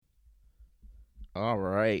All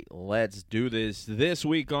right, let's do this. This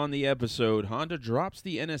week on the episode, Honda drops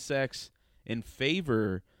the NSX in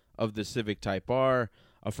favor of the Civic Type R,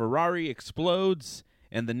 a Ferrari explodes,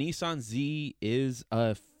 and the Nissan Z is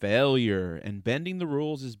a failure. And bending the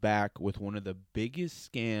rules is back with one of the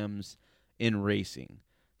biggest scams in racing.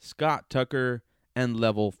 Scott Tucker and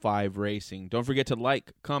Level 5 Racing. Don't forget to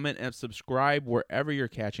like, comment, and subscribe wherever you're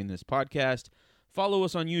catching this podcast. Follow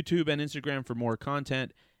us on YouTube and Instagram for more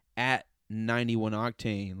content at 91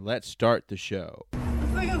 Octane. Let's start the show.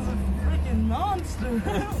 This thing is a freaking monster.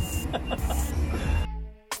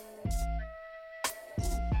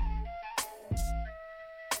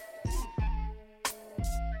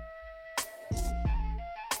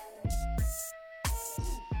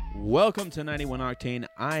 Welcome to 91 Octane.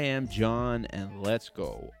 I am John, and let's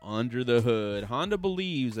go under the hood. Honda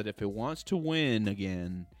believes that if it wants to win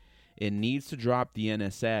again, it needs to drop the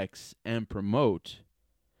NSX and promote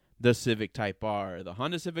the Civic Type R. The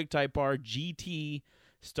Honda Civic Type R-GT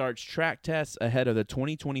starts track tests ahead of the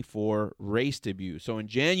 2024 race debut. So in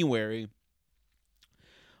January,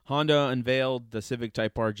 Honda unveiled the Civic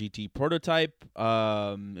Type R-GT prototype.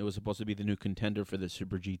 It was supposed to be the new contender for the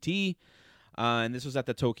Super GT. And this was at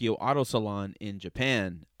the Tokyo Auto Salon in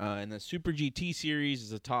Japan. And the Super GT series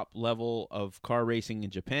is a top level of car racing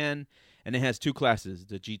in Japan. And it has two classes,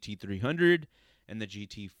 the GT300 and the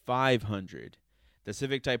GT500. The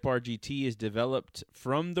Civic Type R-GT is developed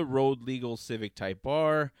from the road-legal Civic Type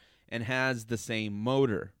R and has the same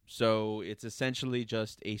motor. So it's essentially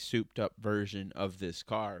just a souped-up version of this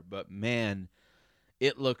car. But, man,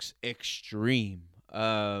 it looks extreme.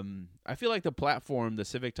 I feel like the platform, the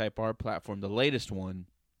Civic Type R platform, the latest one,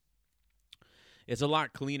 is a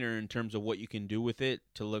lot cleaner in terms of what you can do with it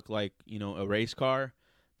to look like, a race car.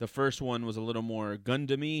 The first one was a little more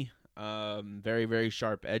Gundam-y, very, very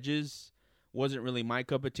sharp edges. Wasn't really my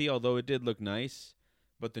cup of tea, although it did look nice.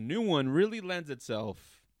 But the new one really lends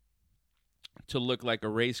itself to look like a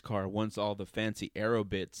race car once all the fancy aero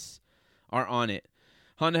bits are on it.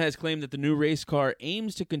 Honda has claimed that the new race car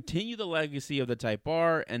aims to continue the legacy of the Type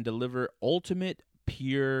R and deliver ultimate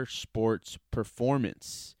pure sports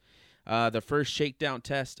performance. The first shakedown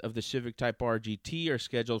test of the Civic Type R-GT are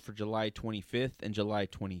scheduled for July 25th and July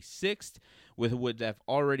 26th, would have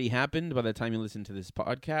already happened by the time you listen to this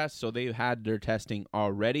podcast, so they've had their testing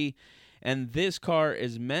already. And this car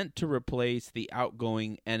is meant to replace the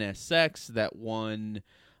outgoing NSX that won,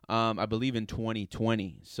 I believe, in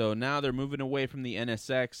 2020. So now they're moving away from the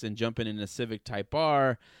NSX and jumping into Civic Type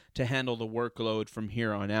R to handle the workload from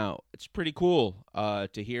here on out. It's pretty cool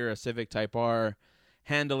to hear a Civic Type R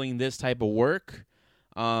handling this type of work.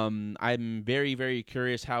 I'm very, very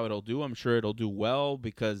curious how it'll do. I'm sure it'll do well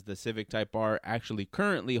because the Civic Type R actually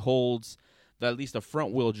currently holds at least a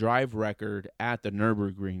front-wheel drive record at the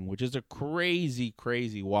Nürburgring, which is a crazy,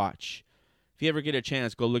 crazy watch. If you ever get a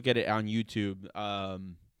chance, go look at it on YouTube.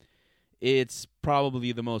 It's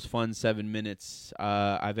probably the most fun 7 minutes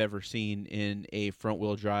I've ever seen in a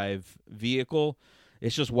front-wheel drive vehicle.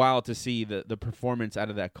 It's just wild to see the performance out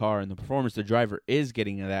of that car and the performance the driver is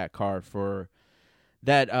getting in that car for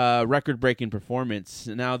that record-breaking performance.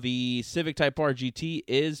 Now, the Civic Type R-GT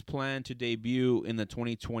is planned to debut in the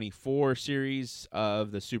 2024 series of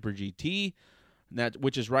the Super GT,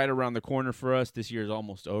 which is right around the corner for us. This year is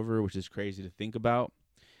almost over, which is crazy to think about.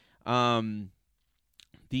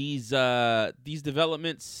 These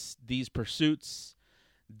developments, these pursuits,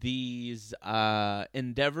 these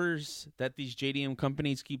endeavors that these JDM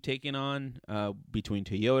companies keep taking on between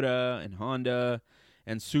Toyota and Honda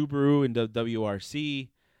and Subaru and WRC,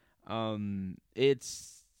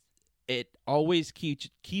 it always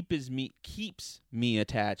keeps me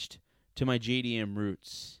attached to my JDM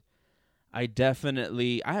roots. I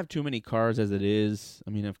have too many cars as it is. I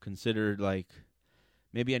mean, I've considered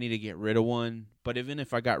maybe I need to get rid of one. But even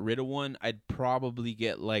if I got rid of one, I'd probably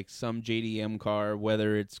get some JDM car,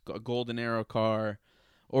 whether it's a Golden Arrow car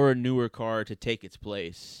or a newer car to take its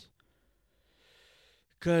place.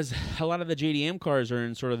 Because a lot of the JDM cars are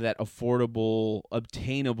in sort of that affordable,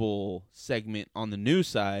 obtainable segment on the new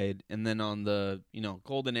side. And then on the,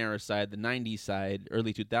 Golden Era side, the 90s side,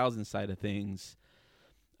 early 2000s side of things,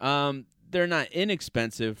 they're not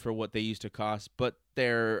inexpensive for what they used to cost, but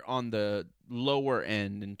they're on the lower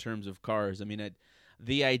end in terms of cars. I mean,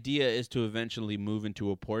 the idea is to eventually move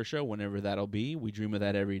into a Porsche, whenever that'll be. We dream of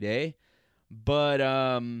that every day. But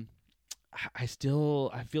I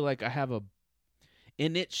feel like I have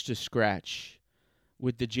an itch to scratch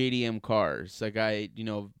with the JDM cars.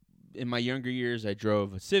 In my younger years, I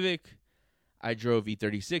drove a Civic. I drove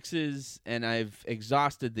E36s, and I've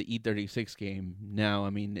exhausted the E36 game now. I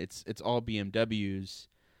mean, it's all BMWs.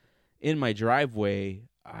 in my driveway,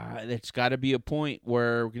 it's got to be a point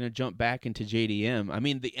where we're going to jump back into JDM. I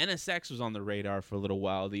mean, the NSX was on the radar for a little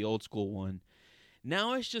while, the old school one.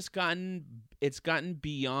 Now it's gotten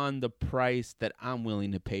beyond the price that I'm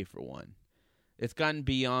willing to pay for one. It's gotten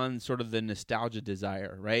beyond sort of the nostalgia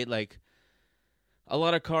desire, right? Like a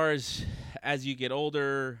lot of cars, as you get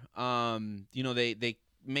older, they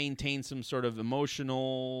maintain some sort of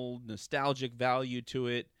emotional, nostalgic value to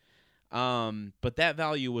it. But that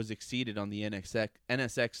value was exceeded on the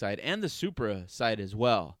NSX side and the Supra side as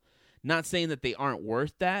well. Not saying that they aren't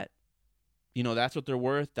worth that. That's what they're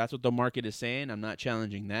worth. That's what the market is saying. I'm not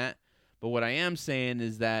challenging that. But what I am saying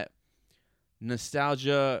is that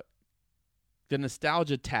the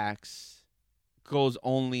nostalgia tax goes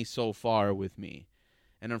only so far with me.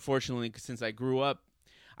 And unfortunately, since I grew up,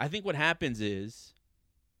 I think what happens is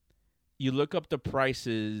you look up the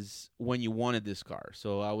prices when you wanted this car.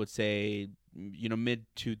 So I would say,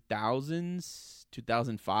 mid-2000s,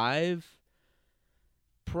 2005,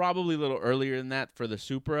 probably a little earlier than that for the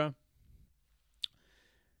Supra.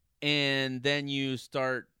 And then it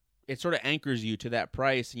sort of anchors you to that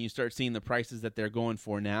price, and you start seeing the prices that they're going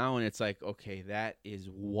for now, and it's like, okay, that is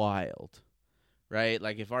wild, right?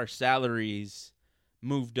 Like if our salaries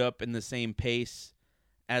moved up in the same pace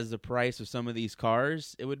as the price of some of these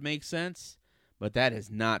cars, it would make sense, but that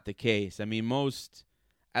is not the case. I mean, most,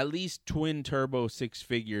 at least twin turbo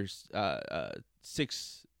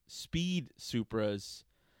 6-speed Supras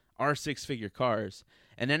are 6-figure cars.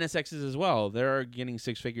 And NSXs as well. They're getting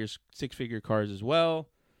six-figure cars as well.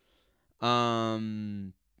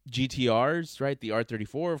 GTRs, right? The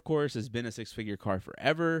R34, of course, has been a 6-figure car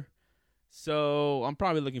forever. So I'm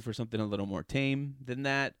probably looking for something a little more tame than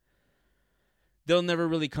that. They'll never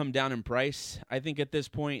really come down in price. I think at this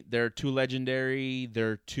point, they're too legendary.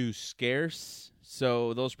 They're too scarce.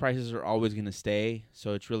 So those prices are always going to stay.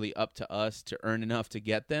 So it's really up to us to earn enough to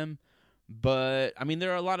get them. But, I mean,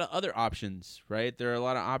 there are a lot of other options, right? There are a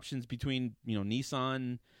lot of options between,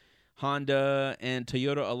 Nissan, Honda, and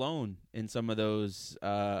Toyota alone in some of those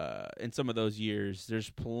years. There's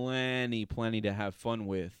plenty to have fun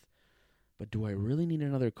with. But do I really need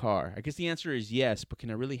another car? I guess the answer is yes, but can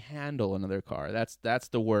I really handle another car? That's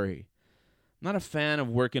the worry. I'm not a fan of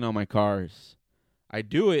working on my cars. I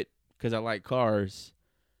do it because I like cars.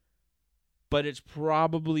 But it's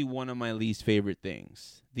probably one of my least favorite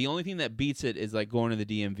things. The only thing that beats it is like going to the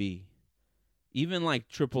DMV. Even like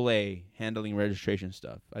AAA handling registration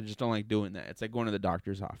stuff. I just don't like doing that. It's like going to the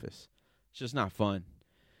doctor's office. It's just not fun.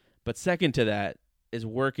 But second to that is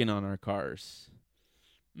working on our cars.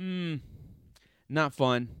 Not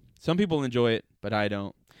fun. Some people enjoy it, but I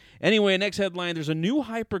don't. Anyway, next headline. There's a new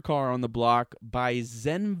hypercar on the block by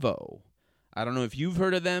Zenvo. I don't know if you've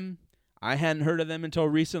heard of them. I hadn't heard of them until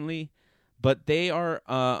recently. But they are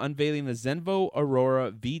unveiling the Zenvo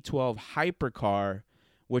Aurora V12 hypercar,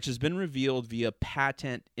 which has been revealed via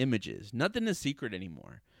patent images. Nothing is secret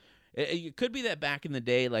anymore. It could be that back in the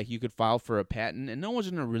day, like you could file for a patent, and no one's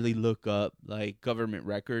going to really look up like government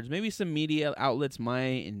records. Maybe some media outlets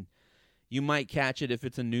might, and you might catch it if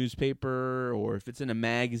it's a newspaper or if it's in a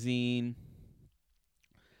magazine.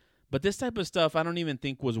 But this type of stuff I don't even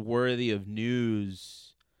think was worthy of news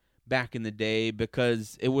back in the day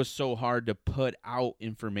because it was so hard to put out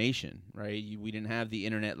information, right? We didn't have the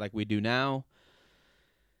internet like we do now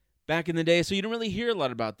back in the day, so you don't really hear a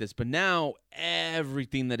lot about this. But now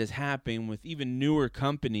everything that is happening with even newer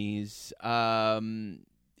companies,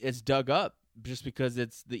 it's dug up just because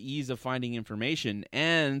it's the ease of finding information.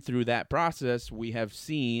 And through that process, we have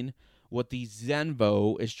seen what the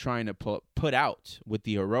Zenvo is trying to put out with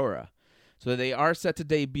the Aurora. So they are set to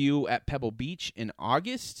debut at Pebble Beach in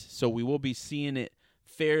August, so we will be seeing it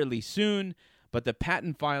fairly soon. But the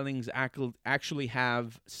patent filings actually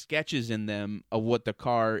have sketches in them of what the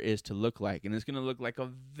car is to look like. And it's going to look like a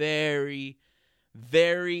very,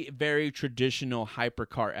 very, very traditional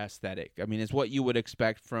hypercar aesthetic. I mean, it's what you would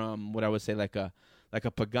expect from what I would say like a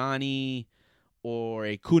Pagani or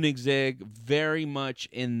a Koenigsegg, very much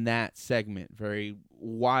in that segment. Very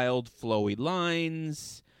wild, flowy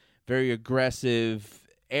lines, very aggressive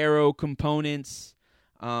aero components.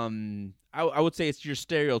 I would say it's your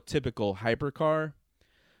stereotypical hypercar,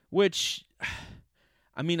 which,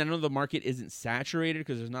 I mean, I know the market isn't saturated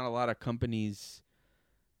because there's not a lot of companies.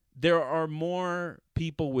 There are more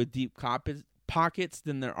people with deep pockets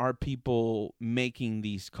than there are people making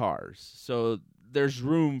these cars. So there's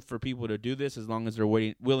room for people to do this as long as they're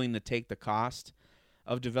willing to take the cost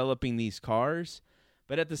of developing these cars.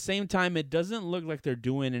 But at the same time, it doesn't look like they're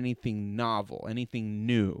doing anything novel, anything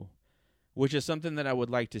new, which is something that I would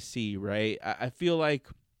like to see, right? I feel like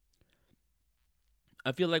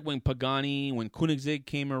I feel like when Koenigsegg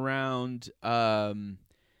came around,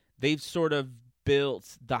 they've sort of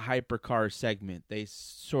built the hypercar segment. They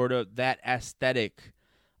sort of, that aesthetic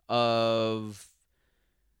of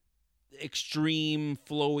extreme,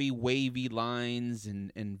 flowy, wavy lines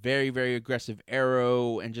and very, very aggressive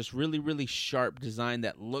aero and just really, really sharp design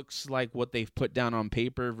that looks like what they've put down on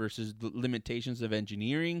paper versus the limitations of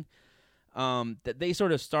engineering. That they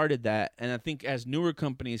sort of started that, and I think as newer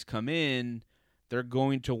companies come in, they're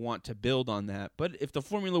going to want to build on that. But if the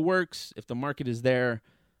formula works, if the market is there,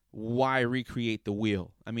 why recreate the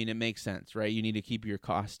wheel? I mean, it makes sense, right? You need to keep your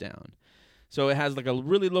costs down. So it has like a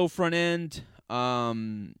really low front end,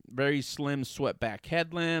 very slim swept-back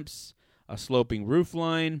headlamps, a sloping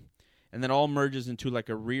roofline, and then all merges into like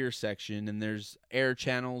a rear section, and there's air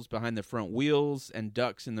channels behind the front wheels and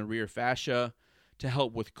ducts in the rear fascia to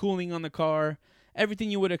help with cooling on the car.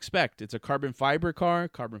 Everything you would expect. It's a carbon fiber car,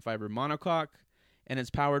 carbon fiber monocoque, and it's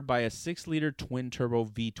powered by a 6-liter twin-turbo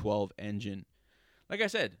V12 engine. Like I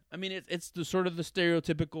said, I mean, it's the sort of the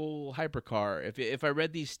stereotypical hypercar. If I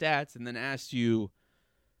read these stats and then asked you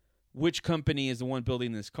which company is the one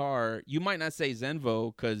building this car, you might not say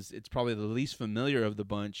Zenvo because it's probably the least familiar of the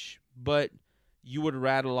bunch, but you would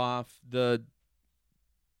rattle off the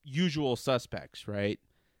usual suspects, right?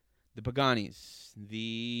 The Paganis,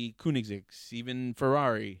 the Koenigseggs, even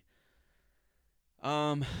Ferrari.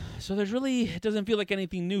 So it doesn't feel like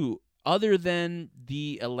anything new other than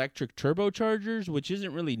the electric turbochargers, which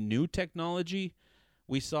isn't really new technology.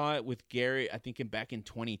 We saw it with Garrett, I think, back in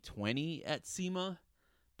 2020 at SEMA,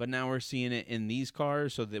 but now we're seeing it in these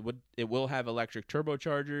cars, so that it will have electric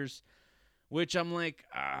turbochargers, which I'm like,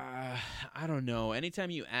 I don't know. Anytime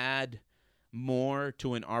you add more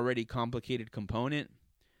to an already complicated component,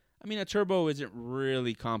 I mean, a turbo isn't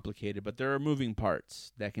really complicated, but there are moving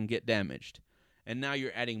parts that can get damaged. And now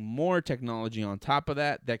you're adding more technology on top of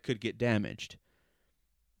that could get damaged.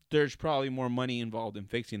 There's probably more money involved in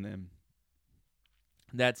fixing them.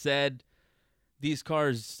 That said, these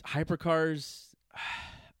cars, hypercars,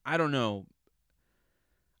 I don't know.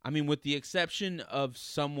 I mean, with the exception of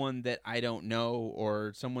someone that I don't know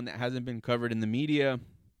or someone that hasn't been covered in the media,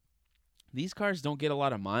 these cars don't get a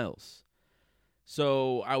lot of miles.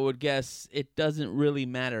 So I would guess it doesn't really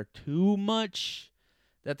matter too much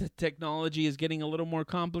that the technology is getting a little more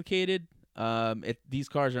complicated. These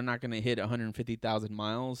cars are not going to hit 150,000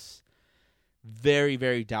 miles. Very,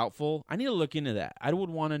 very doubtful. I need to look into that. I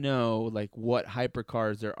would want to know like what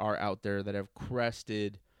hypercars there are out there that have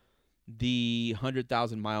crested the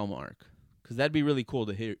 100,000 mile mark, because that'd be really cool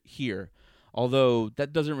to hear. Although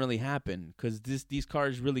that doesn't really happen because these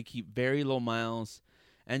cars really keep very low miles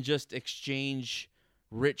and just exchange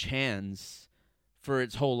rich hands for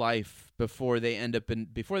its whole life before they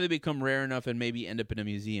become rare enough and maybe end up in a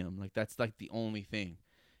museum. Like that's like the only thing.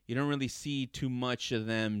 You don't really see too much of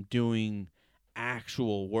them doing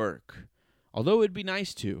actual work. Although it'd be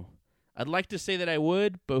nice to. I'd like to say that I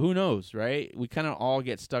would, but who knows, right? We kind of all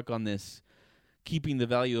get stuck on this keeping the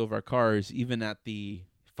value of our cars even at the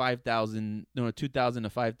 $2,000 to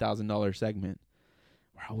 $5,000 segment.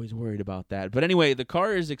 We're always worried about that. But anyway, the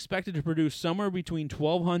car is expected to produce somewhere between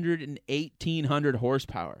 1,200 and 1,800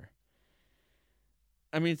 horsepower.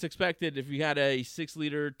 I mean, it's expected if you had a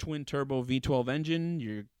 6-liter twin-turbo V12 engine,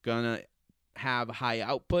 you're going to have high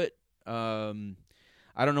output.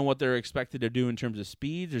 I don't know what they're expected to do in terms of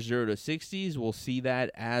speeds or 0 to 60s. We'll see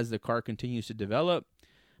that as the car continues to develop.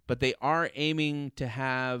 But they are aiming to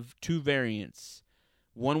have two variants,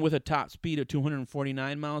 one with a top speed of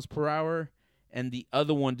 249 miles per hour, and the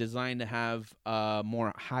other one designed to have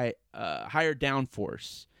higher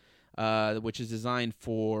downforce, which is designed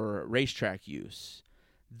for racetrack use.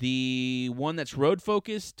 The one that's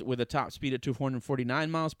road-focused with a top speed of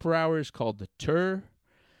 249 miles per hour is called the Tour,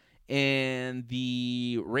 and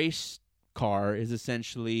the race car is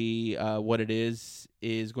essentially what it is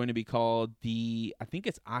going to be called I think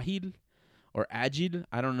it's Agil or Agil.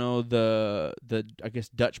 I don't know the I guess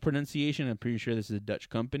Dutch pronunciation. I'm pretty sure this is a Dutch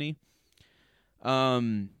company.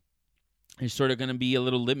 It's sort of going to be a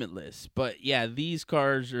little limitless. But yeah, these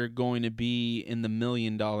cars are going to be in the $1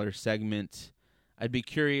 million segment. I'd be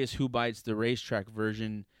curious who buys the racetrack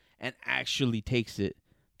version and actually takes it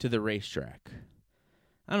to the racetrack.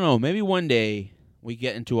 I don't know, maybe one day we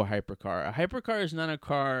get into a hypercar. A hypercar is not a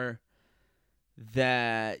car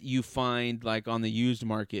that you find like on the used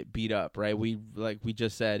market beat up, right? We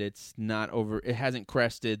just said, it's not over. It hasn't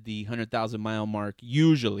crested the 100,000 mile mark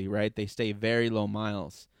usually, right? They stay very low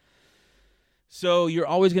miles. So you're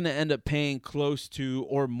always going to end up paying close to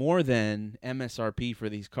or more than MSRP for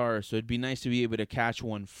these cars. So it'd be nice to be able to catch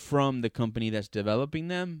one from the company that's developing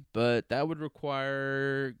them, but that would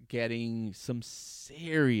require getting some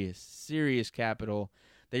serious capital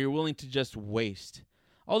that you're willing to just waste.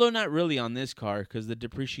 Although not really on this car because the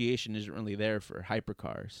depreciation isn't really there for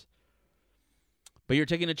hypercars. But you're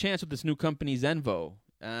taking a chance with this new company, Zenvo.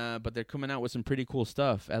 But they're coming out with some pretty cool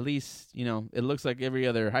stuff. At least, it looks like every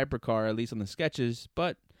other hypercar, at least on the sketches,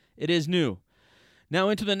 but it is new. Now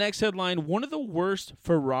into the next headline, one of the worst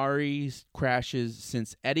Ferraris crashes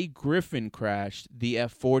since Eddie Griffin crashed the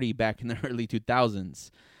F40 back in the early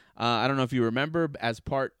 2000s. I don't know if you remember, as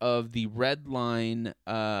part of the Red Line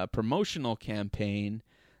promotional campaign,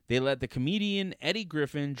 they let the comedian Eddie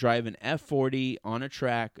Griffin drive an F40 on a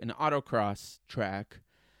track, an autocross track,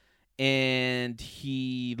 and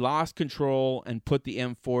he lost control and put the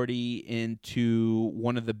M40 into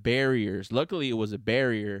one of the barriers. Luckily, it was a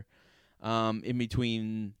barrier in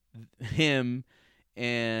between him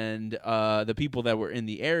and the people that were in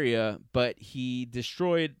the area, but he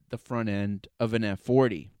destroyed the front end of an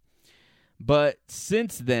F40. But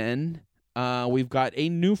since then, we've got a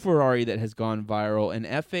new Ferrari that has gone viral. An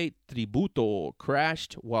F8 Tributo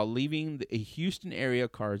crashed while leaving a Houston area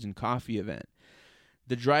cars and coffee event.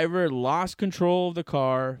 The driver lost control of the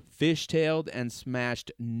car, fishtailed, and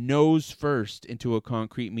smashed nose first into a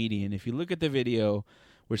concrete median. If you look at the video,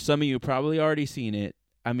 where some of you probably already seen it,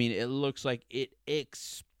 I mean, it looks like it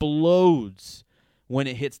explodes when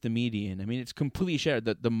it hits the median. I mean, it's completely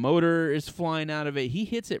shattered. The motor is flying out of it. He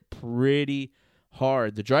hits it pretty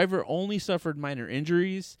hard. The driver only suffered minor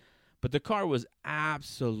injuries, but the car was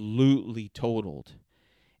absolutely totaled.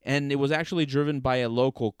 And it was actually driven by a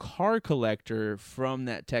local car collector from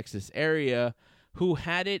that Texas area who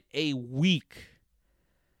had it a week.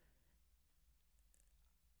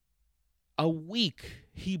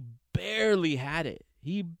 He barely had it.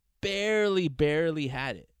 He barely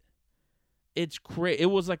had it. It's crazy. It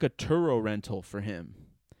was like a Turo rental for him.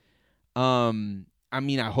 I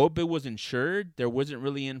mean, I hope it was insured. There wasn't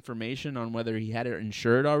really information on whether he had it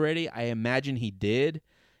insured already. I imagine he did.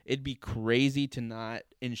 It'd be crazy to not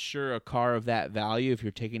insure a car of that value if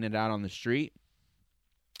you're taking it out on the street.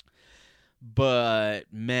 But,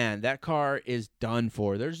 man, that car is done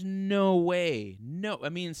for. There's no way. No, I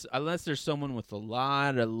mean, unless there's someone with a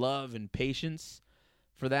lot of love and patience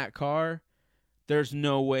for that car, there's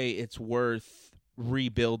no way it's worth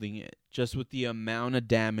rebuilding it just with the amount of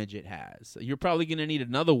damage it has. You're probably going to need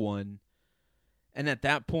another one. And at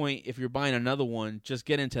that point, if you're buying another one, just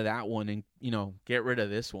get into that one and, get rid of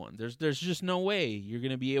this one. There's just no way you're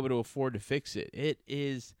going to be able to afford to fix it. It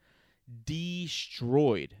is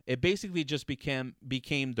destroyed. It basically just became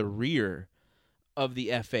the rear of the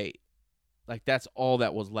F8. Like, that's all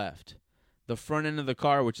that was left. The front end of the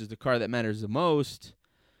car, which is the car that matters the most,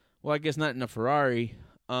 well, I guess not in a Ferrari,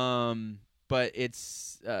 but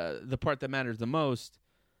it's the part that matters the most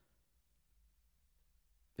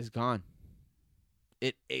is gone.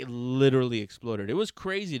 It literally exploded. It was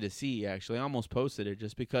crazy to see, actually. I almost posted it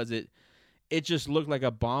just because it just looked like a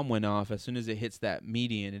bomb went off as soon as it hits that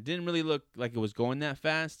median. It didn't really look like it was going that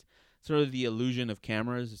fast. Sort of the illusion of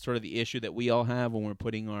cameras. It's sort of the issue that we all have when we're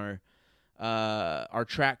putting our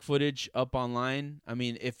track footage up online. I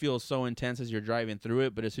mean, it feels so intense as you're driving through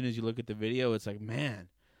it, but as soon as you look at the video, it's like, man,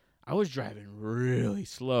 I was driving really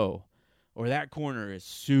slow. Or that corner is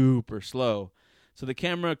super slow. So the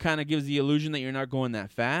camera kind of gives the illusion that you're not going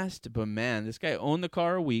that fast. But, man, this guy owned the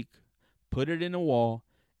car a week, put it in a wall.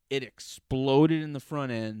 It exploded in the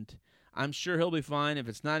front end. I'm sure he'll be fine. If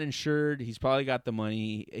it's not insured, he's probably got the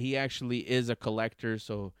money. He actually is a collector,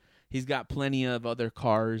 so he's got plenty of other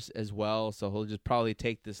cars as well. So he'll just probably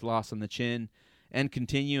take this loss on the chin and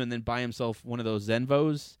continue and then buy himself one of those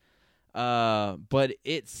Zenvos. But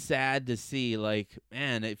it's sad to see, like,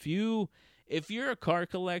 man, if you're a car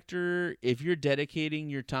collector, if you're dedicating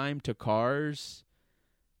your time to cars,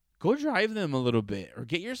 go drive them a little bit or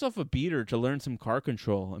get yourself a beater to learn some car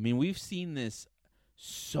control. I mean, we've seen this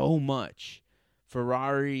so much.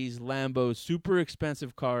 Ferraris, Lambos, super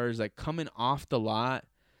expensive cars, like coming off the lot.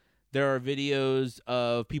 There are videos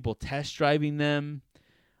of people test driving them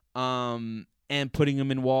and putting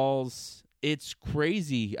them in walls. It's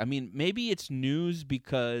crazy. I mean, maybe it's news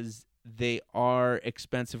because they are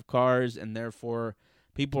expensive cars and therefore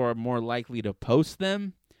people are more likely to post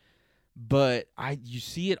them. But you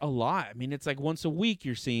see it a lot. I mean, it's like once a week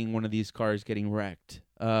you're seeing one of these cars getting wrecked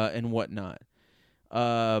and whatnot.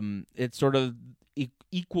 It's sort of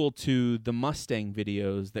equal to the Mustang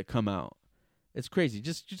videos that come out. It's crazy.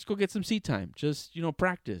 Just go get some seat time. Just,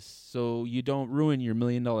 practice so you don't ruin your $1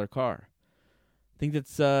 million car. think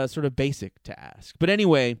that's sort of basic to ask. But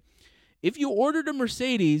anyway, if you ordered a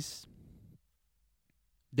Mercedes,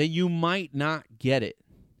 then you might not get it.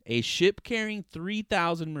 A ship carrying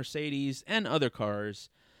 3,000 Mercedes and other cars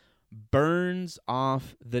burns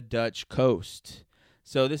off the Dutch coast.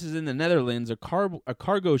 So this is in the Netherlands. A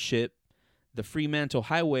cargo ship, the Fremantle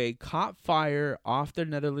Highway, caught fire off the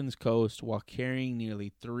Netherlands coast while carrying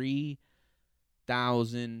nearly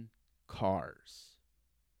 3,000 cars.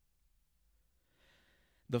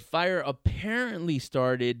 The fire apparently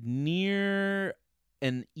started near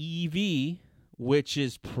an EV, which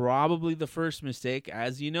is probably the first mistake.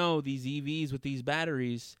 As you know, these EVs with these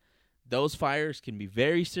batteries, those fires can be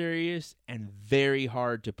very serious and very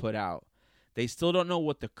hard to put out. They still don't know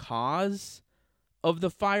what the cause of the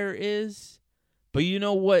fire is, but you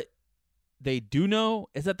know what they do know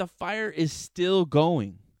is that the fire is still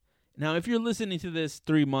going. Now, if you're listening to this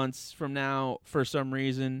 3 months from now for some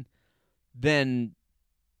reason, then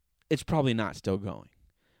it's probably not still going.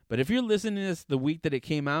 But if you're listening to this the week that it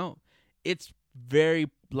came out, it's very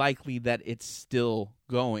likely that it's still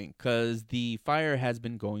going because the fire has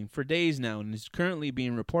been going for days now and is currently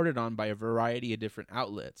being reported on by a variety of different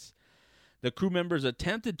outlets. The crew members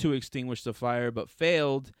attempted to extinguish the fire but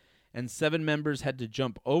failed, and 7 members had to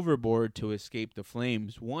jump overboard to escape the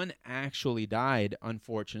flames. One actually died,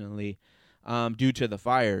 unfortunately, due to the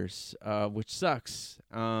fires, which sucks.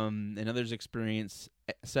 And others experienced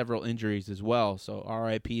several injuries as well, so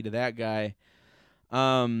RIP to that guy.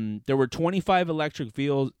 There were 25 electric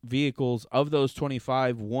vehicles. Of those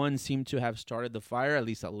 25, one seemed to have started the fire, at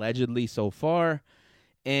least allegedly so far.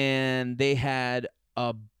 And they had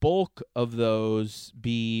a bulk of those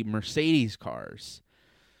be Mercedes cars.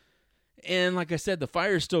 And like I said, the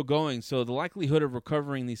fire is still going, so the likelihood of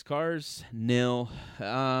recovering these cars, nil.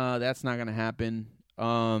 That's not going to happen.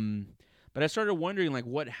 But I started wondering, like,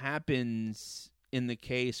 what happens in the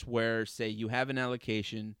case where, say, you have an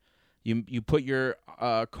allocation, you put your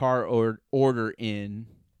car order in,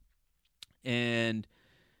 and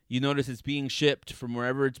you notice it's being shipped from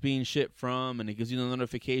wherever it's being shipped from, and it gives you the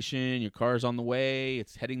notification, your car's on the way,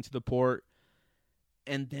 it's heading to the port,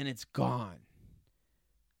 and then it's gone.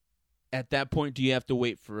 At that point, do you have to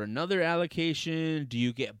wait for another allocation? Do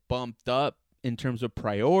you get bumped up in terms of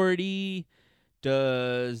priority?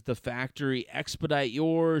 Does the factory expedite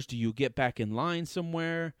yours? Do you get back in line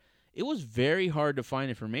somewhere? It was very hard to find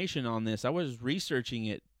information on this. I was researching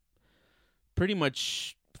it pretty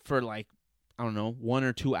much for 1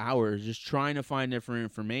 or 2 hours, just trying to find different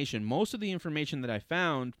information. Most of the information that I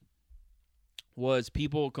found was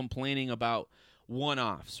people complaining about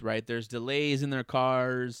one-offs, right? There's delays in their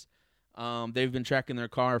cars. They've been tracking their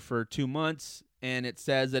car for 2 months, and it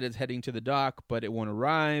says that it's heading to the dock, but it won't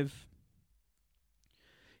arrive.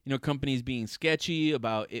 Companies being sketchy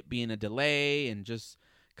about it being a delay and just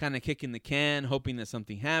kind of kicking the can, hoping that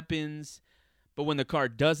something happens. But when the car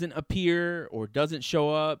doesn't appear or doesn't show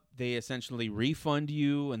up, they essentially refund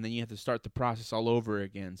you, and then you have to start the process all over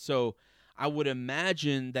again. So I would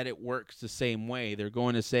imagine that it works the same way. They're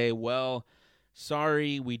going to say, well,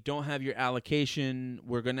 sorry, we don't have your allocation.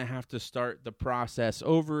 We're going to have to start the process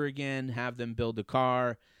over again, have them build the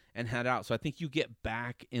car, and head out. So I think you get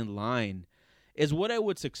back in line is what I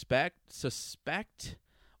would suspect,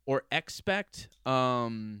 or expect.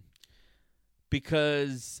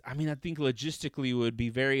 Because, I think logistically it would be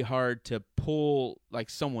very hard to pull,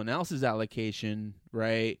 someone else's allocation,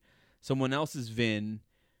 right? Someone else's VIN,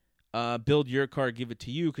 build your car, give it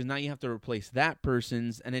to you, because now you have to replace that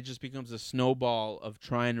person's, and it just becomes a snowball of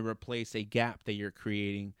trying to replace a gap that you're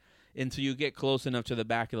creating until you get close enough to the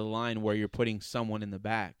back of the line where you're putting someone in the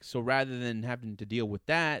back. So rather than having to deal with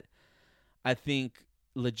that, I think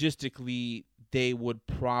logistically they would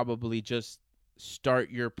probably just start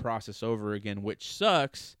your process over again, which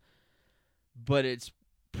sucks, but it's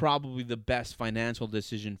probably the best financial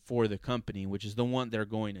decision for the company, which is the one they're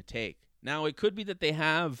going to take. Now, it could be that they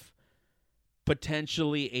have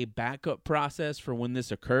potentially a backup process for when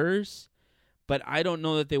this occurs, but I don't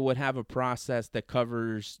know that they would have a process that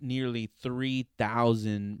covers nearly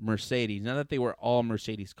 3,000 Mercedes. Not that they were all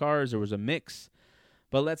Mercedes cars, there was a mix,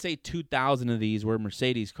 but let's say 2,000 of these were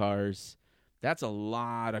Mercedes cars. That's a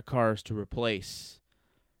lot of cars to replace,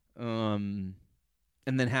 and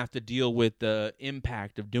then have to deal with the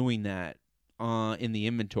impact of doing that in the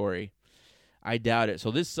inventory. I doubt it.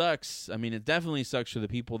 So this sucks. It definitely sucks for the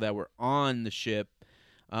people that were on the ship,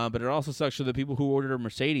 but it also sucks for the people who ordered a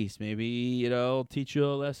Mercedes. Maybe it'll teach you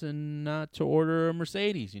a lesson not to order a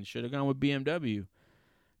Mercedes. You should have gone with BMW.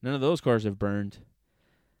 None of those cars have burned.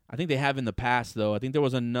 I think they have in the past, though. I think there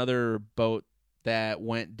was another boat that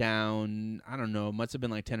went down, I don't know, it must have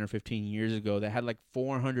been like 10 or 15 years ago, that had like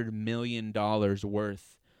 $400 million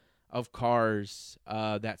worth of cars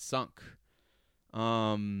that sunk.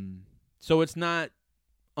 So it's not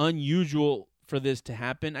unusual for this to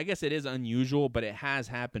happen. I guess it is unusual, but it has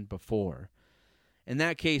happened before. In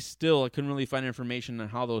that case, still, I couldn't really find information on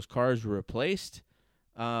how those cars were replaced.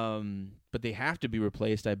 But they have to be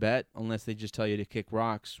replaced, I bet, unless they just tell you to kick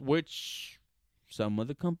rocks, which some of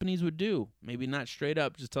the companies would do. Maybe not straight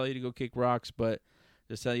up just tell you to go kick rocks, but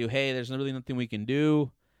just tell you, hey, there's really nothing we can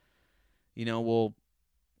do. You know, we'll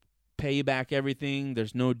pay you back everything.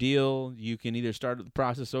 There's no deal. You can either start the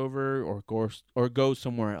process over or go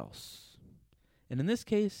somewhere else. And in this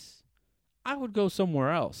case, I would go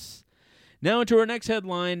somewhere else. Now into our next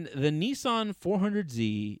headline, the Nissan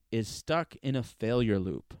 400Z is stuck in a failure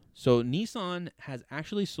loop. So Nissan has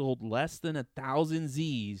actually sold less than 1,000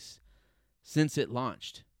 Zs since it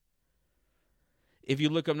launched. If you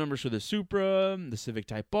look up numbers for the Supra, the Civic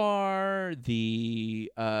Type R,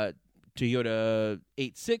 the Toyota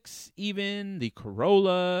 86 even, the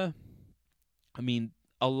Corolla, I mean,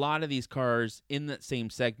 a lot of these cars in that same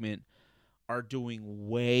segment are doing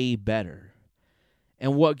way better.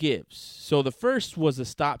 And what gives? So the first was a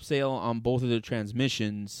stop sale on both of their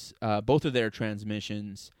transmissions,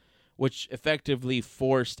 which effectively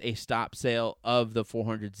forced a stop sale of the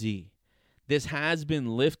 400Z. This has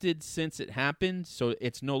been lifted since it happened, so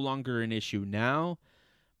it's no longer an issue now.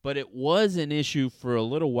 But it was an issue for a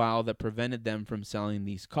little while that prevented them from selling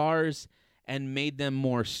these cars and made them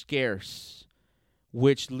more scarce,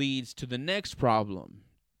 which leads to the next problem.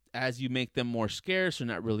 As you make them more scarce or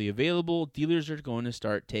not really available, dealers are going to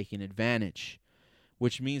start taking advantage,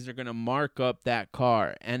 which means they're going to mark up that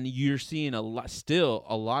car. And you're seeing a lot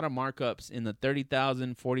of markups in the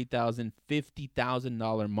 $30,000, $40,000,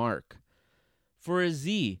 $50,000 mark. For a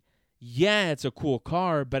Z, yeah, it's a cool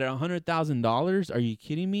car, but at $100,000, are you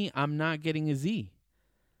kidding me? I'm not getting a Z.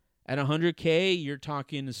 At $100K, you're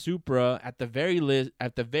talking a Supra, at the very least,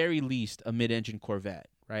 a mid-engine Corvette,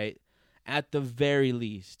 right? At the very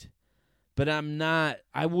least. But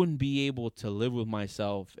I wouldn't be able to live with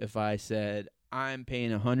myself if I said, I'm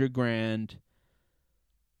paying $100,000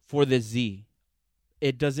 for the Z.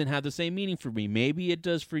 It doesn't have the same meaning for me. Maybe it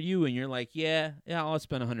does for you, and you're like, yeah, I'll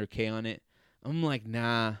spend $100K on it. I'm like,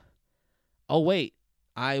 nah, I'll wait.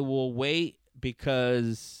 I will wait,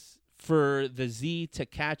 because for the Z to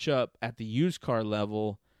catch up at the used car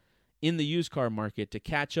level, in the used car market, to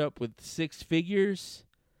catch up with six figures,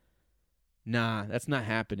 nah, that's not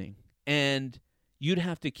happening. And you'd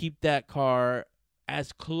have to keep that car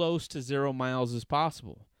as close to 0 miles as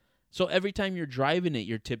possible. So every time you're driving it,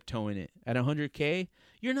 you're tiptoeing it. At $100K,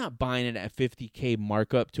 you're not buying it at $50K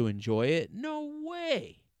markup to enjoy it. No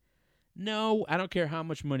way. No, I don't care how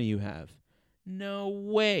much money you have. No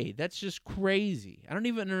way. That's just crazy. I don't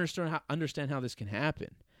even understand how this can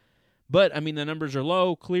happen. But, I mean, the numbers are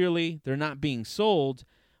low. Clearly, they're not being sold.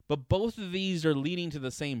 But both of these are leading to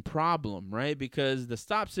the same problem, right? Because the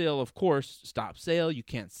stop sale, you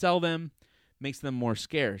can't sell them, makes them more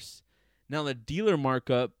scarce. Now, the dealer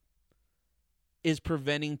markup is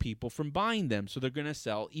preventing people from buying them, so they're going to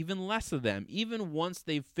sell even less of them. Even once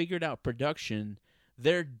they've figured out production,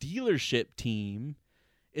 their dealership team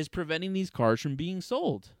is preventing these cars from being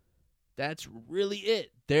sold. That's really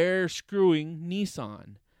it. They're screwing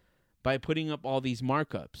Nissan by putting up all these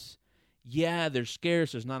markups. Yeah, they're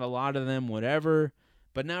scarce. There's not a lot of them, whatever.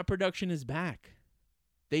 But now production is back.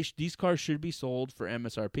 These cars should be sold for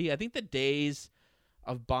MSRP. I think the days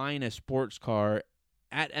of buying a sports car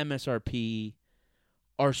at MSRP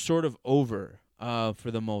are sort of over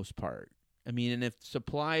for the most part. I mean, and if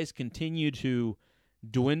supplies continue to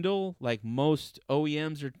dwindle, like most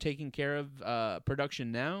OEMs are taking care of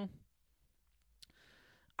production now,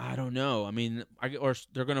 I don't know. I mean, or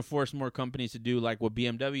they're going to force more companies to do like what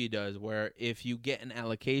BMW does, where if you get an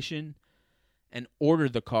allocation and order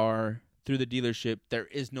the car through the dealership, there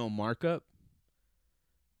is no markup.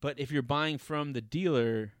 But if you're buying from the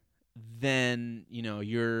dealer, then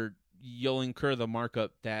you'll incur the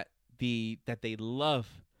markup that they love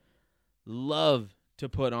to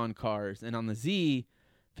put on cars. And on the Z,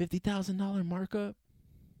 $50,000 markup.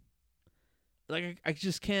 Like I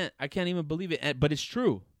just can't even believe it. But it's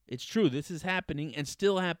true. It's true. This is happening and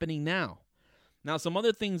still happening now. Now, some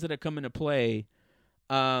other things that have come into play,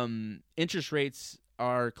 interest rates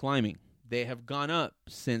are climbing. They have gone up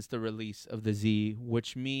since the release of the Z,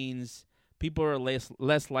 which means people are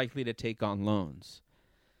less likely to take on loans.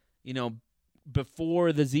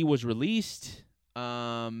 Before the Z was released,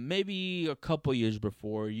 maybe a couple years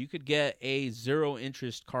before, you could get a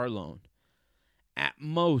 0-interest car loan. At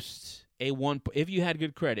most, if you had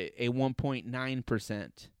good credit, a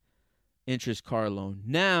 1.9% interest car loan.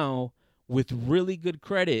 Now, with really good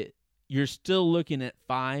credit, you're still looking at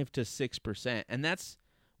 5 to 6%, and that's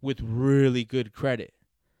with really good credit.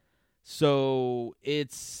 So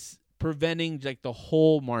it's preventing like the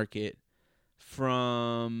whole market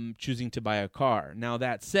from choosing to buy a car. Now,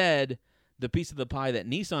 that said, the piece of the pie that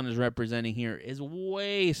Nissan is representing here is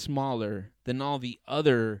way smaller than all the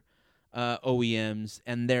other OEMs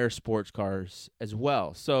and their sports cars as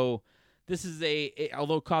well. So this is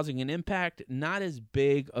although causing an impact, not as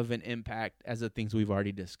big of an impact as the things we've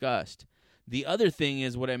already discussed. The other thing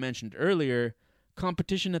is what I mentioned earlier,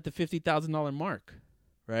 competition at the $50,000 mark,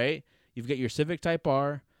 right? You've got your Civic Type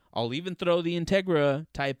R. I'll even throw the Integra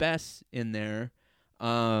Type S in there.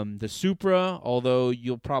 The Supra, although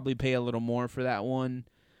you'll probably pay a little more for that one.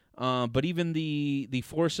 But even the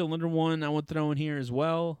 4-cylinder one I would throw in here as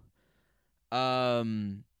well.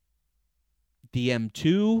 The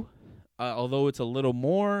M2, although it's a little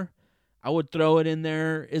more, I would throw it in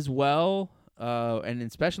there as well. And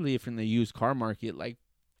especially if in the used car market, like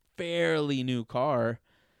fairly new car.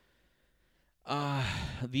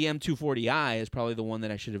 The M240i is probably the one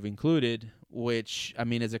that I should have included, which, I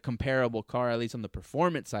mean, is a comparable car, at least on the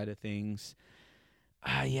performance side of things.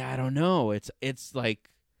 I don't know. It's like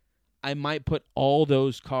I might put all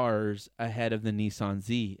those cars ahead of the Nissan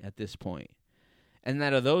Z at this point. And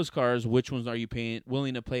out of those cars, which ones are you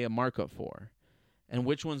willing to pay a markup for? And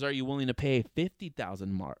which ones are you willing to pay a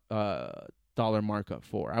 $50,000 dollar markup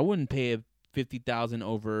for? I wouldn't pay a $50,000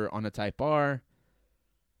 over on a Type R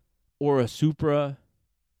or a Supra.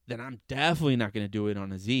 Then I'm definitely not going to do it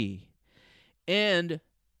on a Z. And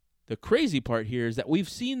the crazy part here is that we've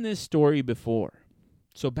seen this story before.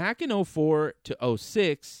 So back in 04 to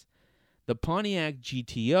 06, the Pontiac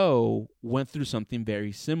GTO went through something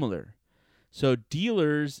very similar. So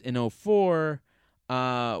dealers in 04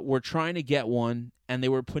 were trying to get one, and they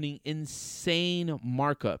were putting insane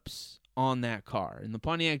markups on that car. And the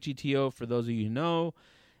Pontiac GTO, for those of you who know,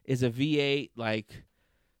 is a V8, like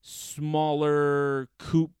smaller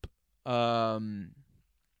coupe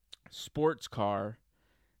sports car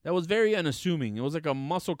that was very unassuming. It was like a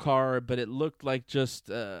muscle car, but it looked like just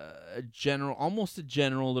almost a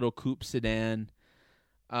general little coupe sedan.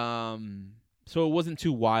 So it wasn't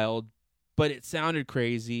too wild, but it sounded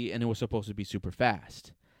crazy, and it was supposed to be super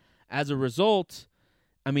fast. As a result,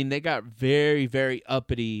 I mean, they got very, very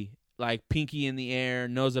uppity, like pinky in the air,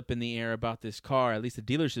 nose up in the air about this car. At least the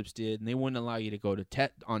dealerships did, and they wouldn't allow you to go to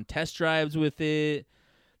on test drives with it.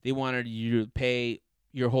 They wanted you to pay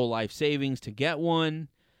your whole life savings to get one.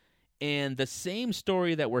 And the same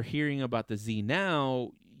story that we're hearing about the Z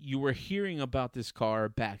now, you were hearing about this car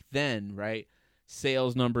back then, right?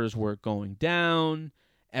 Sales numbers were going down.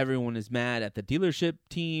 Everyone is mad at the dealership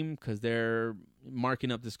team because they're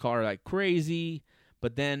marking up this car like crazy.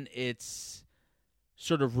 But then it's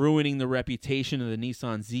sort of ruining the reputation of the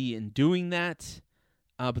Nissan Z in doing that.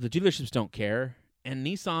 But the dealerships don't care. And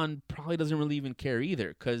Nissan probably doesn't really even care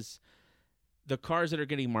either, because the cars that are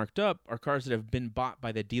getting marked up are cars that have been bought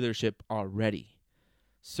by the dealership already.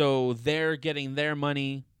 So they're getting their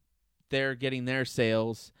money, they're getting their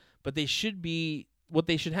sales, but what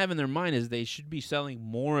they should have in their mind is they should be selling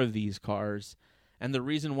more of these cars. And the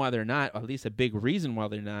reason why they're not, at least a big reason why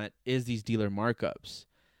they're not, is these dealer markups.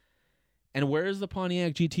 And where is the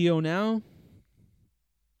Pontiac GTO now?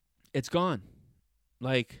 It's gone.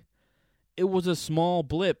 Like, it was a small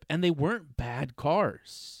blip, and they weren't bad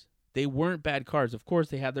cars. They weren't bad cars. Of course,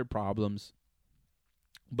 they had their problems.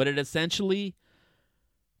 But it essentially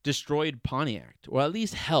destroyed Pontiac, or at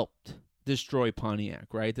least helped destroy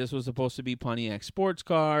Pontiac, right? This was supposed to be Pontiac's sports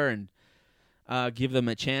car and give them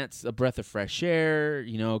a chance, a breath of fresh air,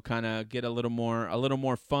 kind of get a little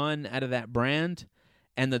more fun out of that brand.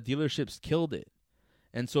 And the dealerships killed it.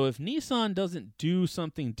 And so if Nissan doesn't do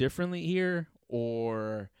something differently here,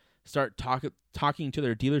 or start talking to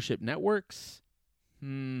their dealership networks,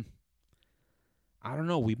 I don't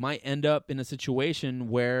know. We might end up in a situation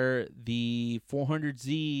where the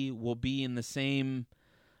 400Z will be in the same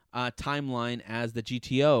timeline as the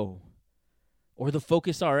GTO or the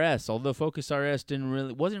Focus RS. Although Focus RS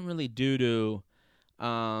wasn't really due to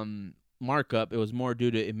markup. It was more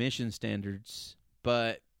due to emission standards.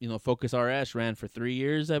 But Focus RS ran for 3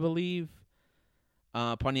 years, I believe.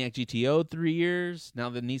 Pontiac GTO 3 years. Now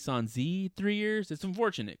the Nissan Z 3 years. It's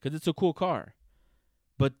unfortunate because it's a cool car.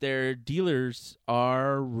 But their dealers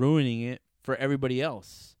are ruining it for everybody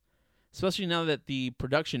else. Especially now that the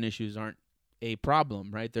production issues aren't a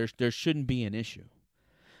problem, right? There shouldn't be an issue.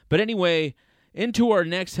 But anyway, Into our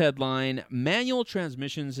next headline, manual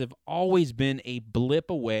transmissions have always been a blip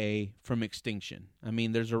away from extinction. I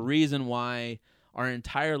mean, there's a reason why our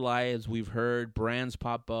entire lives we've heard brands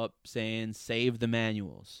pop up saying, save the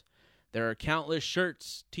manuals. There are countless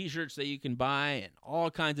shirts, t-shirts that you can buy, and all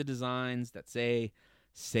kinds of designs that say,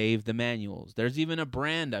 save the manuals. There's even a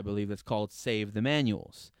brand, I believe, that's called Save the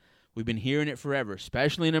Manuals. We've been hearing it forever,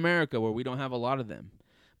 especially in America where we don't have a lot of them.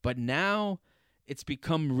 But now it's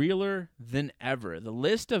become realer than ever. The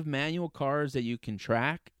list of manual cars that you can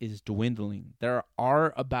track is dwindling. There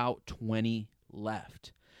are about 20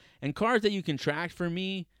 left. And cars that you can track for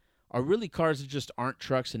me are really cars that just aren't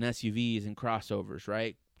trucks and SUVs and crossovers,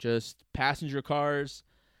 right? Just passenger cars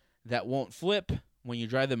that won't flip when you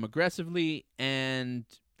drive them aggressively, and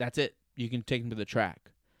that's it. You can take them to the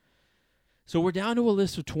track. So we're down to a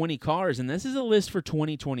list of 20 cars, and this is a list for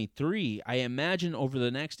 2023. I imagine over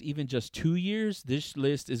the next even just 2 years, this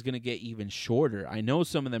list is going to get even shorter. I know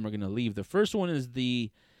some of them are going to leave. The first one is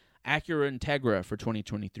the Acura Integra for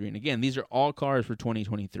 2023. And again, these are all cars for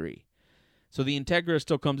 2023. So the Integra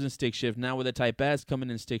still comes in stick shift. Now with the Type S coming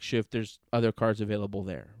in stick shift, there's other cars available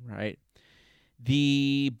there, right?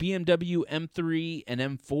 The BMW M3 and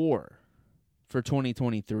M4 for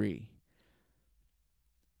 2023.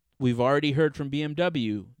 We've already heard from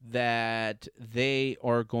BMW that they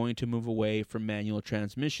are going to move away from manual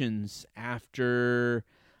transmissions after,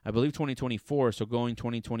 I believe, 2024, so going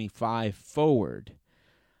 2025 forward.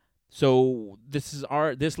 So this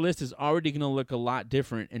list is already going to look a lot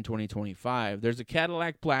different in 2025. There's a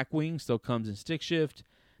Cadillac Blackwing, still comes in stick shift,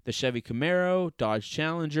 the Chevy Camaro, Dodge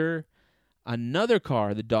Challenger, another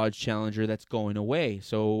car, the Dodge Challenger, that's going away.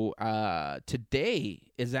 So today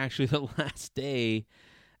is actually the last day.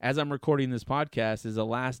 As I'm recording this podcast, is the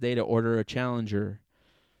last day to order a Challenger.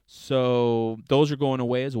 So those are going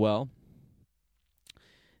away as well.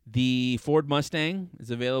 The Ford Mustang is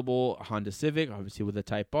available, Honda Civic, obviously with the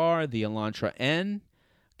Type R, the Elantra N,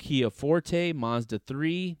 Kia Forte, Mazda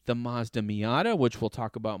 3, the Mazda Miata, which we'll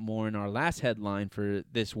talk about more in our last headline for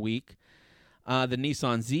this week. The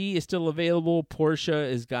Nissan Z is still available. Porsche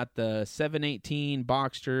has got the 718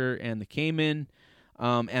 Boxster and the Cayman.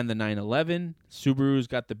 And the 911. Subaru's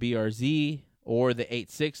got the BRZ or the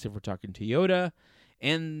 86 if we're talking Toyota,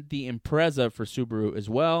 and the Impreza for Subaru as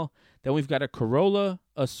well. Then we've got a Corolla,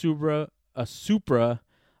 a Supra,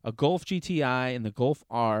 a Golf GTI, and the Golf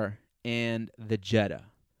R, and the Jetta.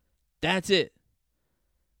 That's it.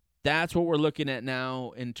 That's what we're looking at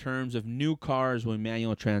now in terms of new cars with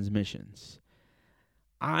manual transmissions.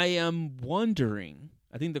 I am wondering,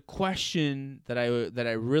 I think the question that I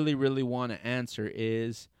really, really want to answer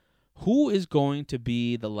is, who is going to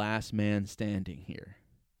be the last man standing here?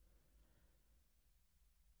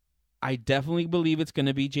 I definitely believe it's going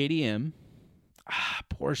to be JDM.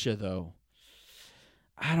 Porsche, though.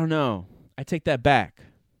 I don't know. I take that back.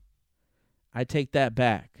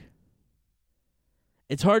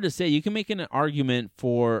 It's hard to say. You can make an argument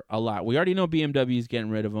for a lot. We already know BMW is getting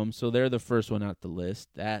rid of them, so they're the first one out the list.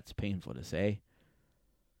 That's painful to say.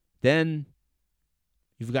 Then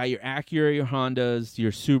you've got your Acura, your Hondas,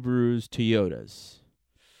 your Subarus, Toyotas.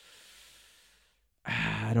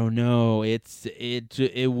 I don't know.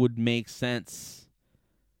 It would make sense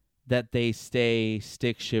that they stay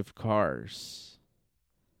stick shift cars.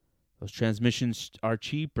 Those transmissions are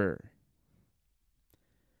cheaper.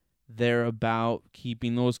 They're about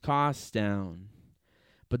keeping those costs down.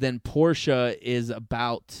 But then Porsche is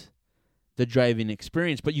about the driving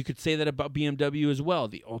experience. But you could say that about BMW as well,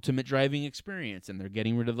 the ultimate driving experience, and they're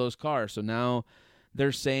getting rid of those cars. So now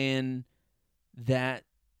they're saying that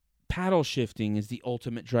paddle shifting is the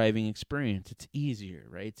ultimate driving experience. It's easier,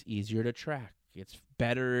 right? It's easier to track. It's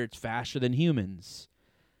better. It's faster than humans.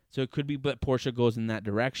 So it could be, but Porsche goes in that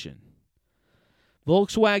direction.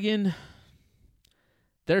 Volkswagen,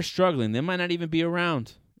 they're struggling. They might not even be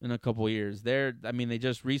around in a couple of years. They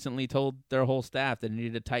just recently told their whole staff that they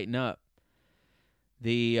needed to tighten up.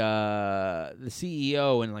 The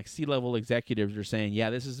CEO and like C-level executives are saying, yeah,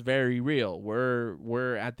 this is very real.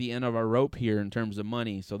 We're at the end of our rope here in terms of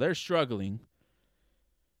money. So they're struggling.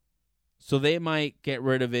 So they might get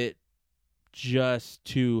rid of it just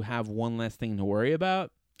to have one less thing to worry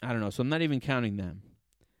about. I don't know. So I'm not even counting them.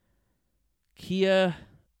 Kia,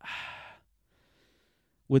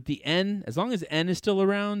 with the N, as long as N is still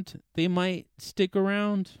around, they might stick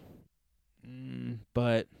around.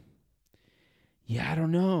 But yeah, I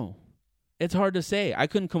don't know. It's hard to say. I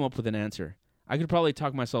couldn't come up with an answer. I could probably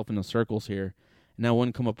talk myself into circles here, and I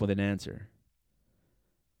wouldn't come up with an answer.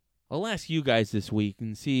 I'll ask you guys this week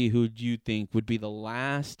and see who you think would be the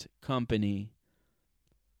last company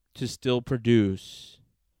to still produce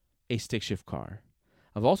a stick shift car.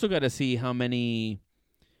 I've also got to see how many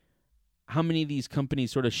of these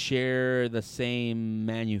companies sort of share the same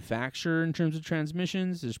manufacturer in terms of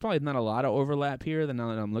transmissions. There's probably not a lot of overlap here now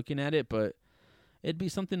that I'm looking at it, but it'd be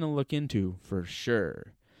something to look into for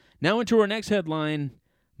sure. Now into our next headline.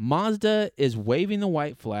 Mazda is waving the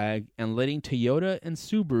white flag and letting Toyota and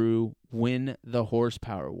Subaru win the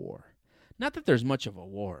horsepower war. Not that there's much of a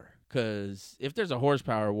war, because if there's a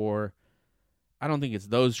horsepower war, I don't think it's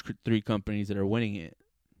those three companies that are winning it.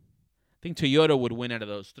 I think Toyota would win out of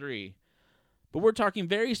those three. But we're talking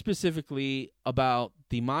very specifically about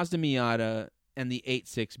the Mazda Miata and the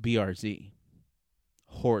 8.6 BRZ.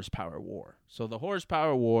 Horsepower war. So the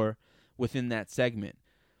horsepower war within that segment.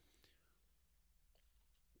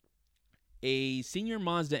 A senior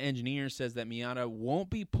Mazda engineer says that Miata won't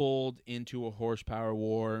be pulled into a horsepower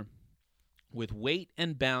war, with weight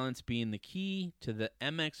and balance being the key to the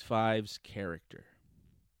MX-5's character.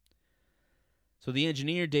 So the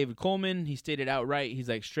engineer, David Coleman, he stated outright, he's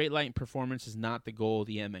like, straight line performance is not the goal of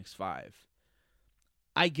the MX-5.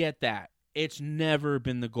 I get that. It's never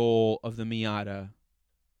been the goal of the Miata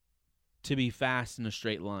to be fast in a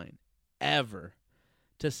straight line. Ever.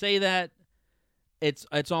 To say that,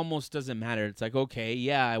 it's almost doesn't matter. It's like, okay,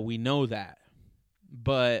 yeah, we know that.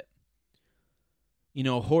 But, you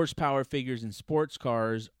know, horsepower figures in sports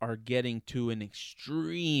cars are getting to an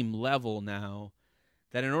extreme level now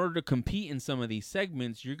that in order to compete in some of these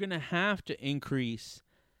segments, you're going to have to increase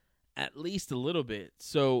at least a little bit.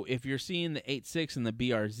 So if you're seeing the 8.6 and the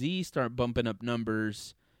BRZ start bumping up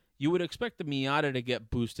numbers, you would expect the Miata to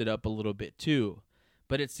get boosted up a little bit too.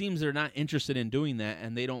 But it seems they're not interested in doing that,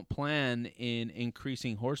 and they don't plan in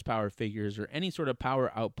increasing horsepower figures or any sort of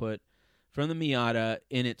power output from the Miata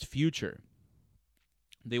in its future.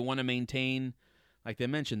 They want to maintain, like they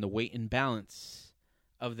mentioned, the weight and balance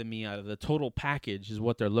of the Miata. The total package is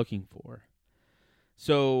what they're looking for.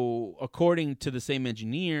 So, according to the same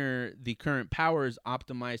engineer, the current power is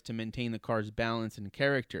optimized to maintain the car's balance and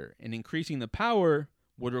character, and increasing the power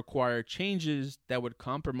would require changes that would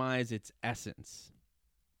compromise its essence.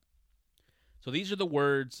 So these are the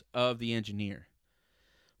words of the engineer.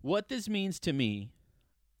 What this means to me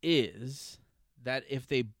is that if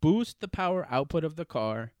they boost the power output of the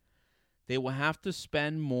car, they will have to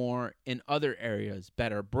spend more in other areas.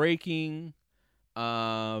 Better braking,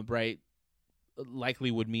 right?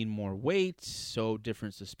 Likely would mean more weight, so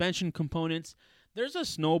different suspension components. There's a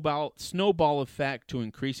snowball effect to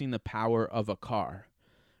increasing the power of a car,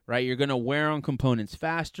 right? You're going to wear on components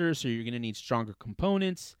faster, so you're going to need stronger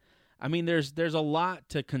components. I mean, there's a lot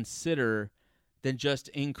to consider than just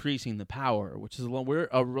increasing the power, which is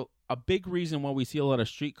a big reason why we see a lot of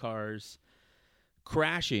street cars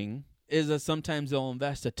crashing is that sometimes they'll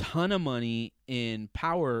invest a ton of money in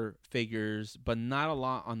power figures, but not a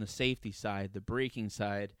lot on the safety side, the braking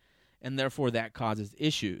side, and therefore that causes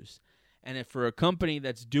issues. And if for a company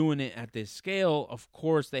that's doing it at this scale, of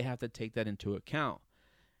course they have to take that into account.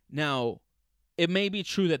 Now, it may be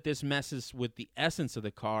true that this messes with the essence of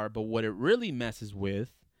the car, but what it really messes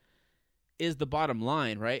with is the bottom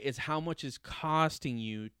line, right? It's how much is costing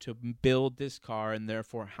you to build this car, and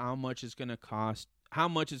therefore how much it's going to cost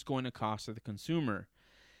to the consumer.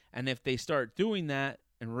 And if they start doing that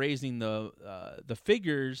and raising the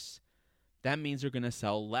figures, that means they're going to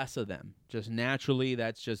sell less of them. Just naturally,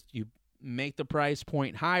 that's just you make the price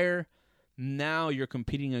point higher. Now you're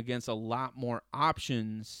competing against a lot more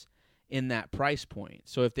options in that price point.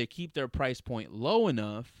 So if they keep their price point low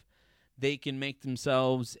enough, they can make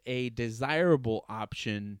themselves a desirable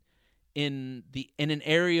option in an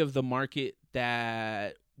area of the market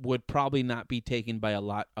that would probably not be taken by a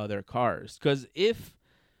lot other cars. Because if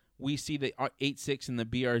we see the 8.6 and the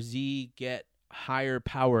BRZ get higher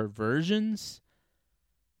power versions,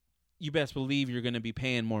 you best believe you're going to be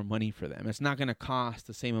paying more money for them. It's not going to cost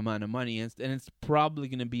the same amount of money, and it's probably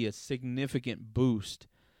going to be a significant boost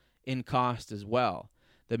in cost as well.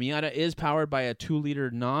 The Miata is powered by a 2-liter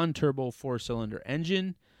non-turbo 4-cylinder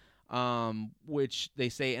engine, which they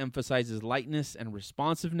say emphasizes lightness and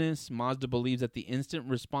responsiveness. Mazda believes that the instant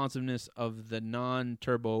responsiveness of the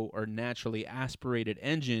non-turbo or naturally aspirated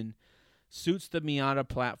engine suits the Miata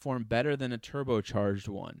platform better than a turbocharged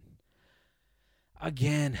one.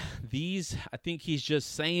 Again, I think he's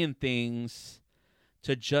just saying things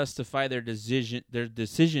to justify their decision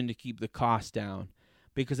to keep the cost down.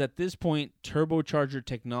 Because at this point, turbocharger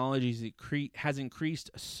technology has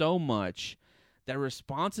increased so much that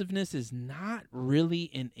responsiveness is not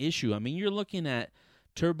really an issue. I mean, you're looking at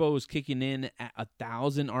turbos kicking in at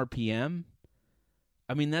 1,000 RPM.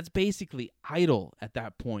 I mean, that's basically idle at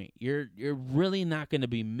that point. You're really not going to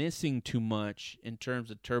be missing too much in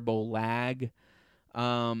terms of turbo lag.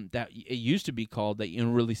 That it used to be called, that you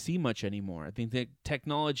don't really see much anymore. I think that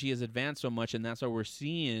technology has advanced so much, and that's why we're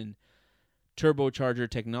seeing turbocharger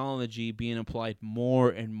technology being applied more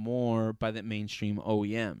and more by the mainstream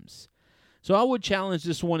OEMs. So I would challenge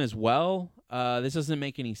this one as well. This doesn't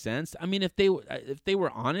make any sense. I mean, if they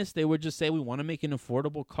were honest, they would just say we want to make an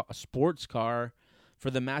affordable sports car for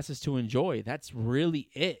the masses to enjoy. That's really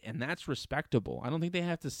it, and that's respectable. I don't think they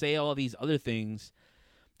have to say all these other things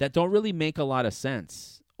that don't really make a lot of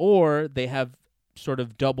sense, or they have sort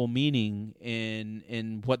of double meaning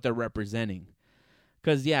in what they're representing.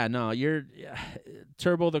 Because, you're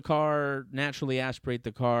turbo the car, naturally aspirate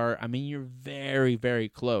the car. I mean, you're very, very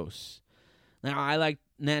close. Now, I like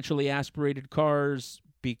naturally aspirated cars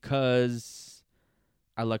because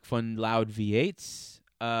I like fun, loud V8s.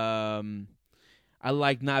 I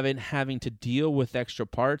like not having to deal with extra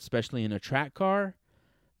parts, especially in a track car.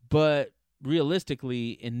 But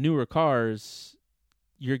realistically, in newer cars,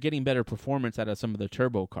 you're getting better performance out of some of the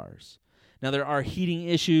turbo cars. Now, there are heating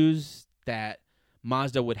issues that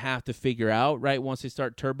Mazda would have to figure out, right, once they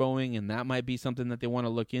start turboing, and that might be something that they want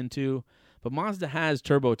to look into. But Mazda has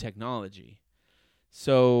turbo technology.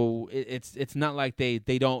 So it's not like they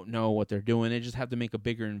don't know what they're doing. They just have to make a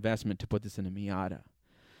bigger investment to put this in a Miata.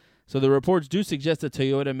 So the reports do suggest that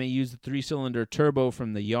Toyota may use the 3-cylinder turbo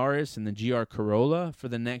from the Yaris and the GR Corolla for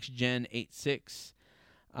the next-gen 8.6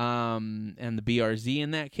 and the BRZ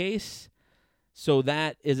in that case. So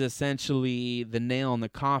that is essentially the nail in the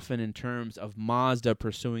coffin in terms of Mazda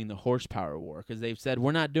pursuing the horsepower war, because they've said,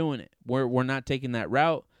 we're not doing it. We're not taking that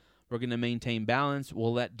route. We're going to maintain balance.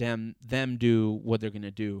 We'll let them do what they're going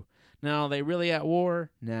to do. Now, are they really at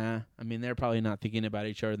war? Nah. I mean, they're probably not thinking about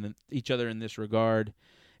each other in this regard.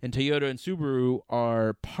 And Toyota and Subaru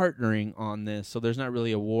are partnering on this, so there's not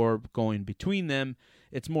really a war going between them.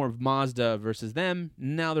 It's more of Mazda versus them.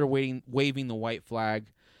 Now they're waving the white flag,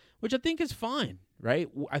 which I think is fine, right?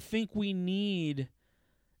 I think we need...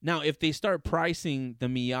 Now, if they start pricing the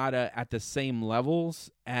Miata at the same levels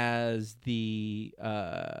as the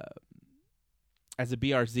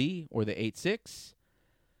BRZ or the 8.6,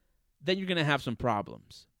 then you're going to have some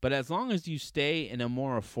problems. But as long as you stay in a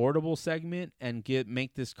more affordable segment and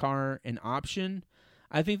make this car an option,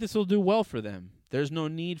 I think this will do well for them. There's no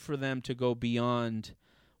need for them to go beyond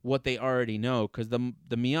what they already know, because the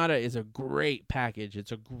Miata is a great package.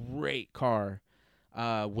 It's a great car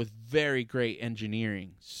with very great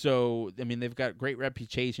engineering. So, I mean, they've got great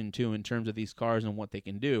reputation, too, in terms of these cars and what they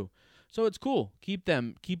can do. So it's cool. Keep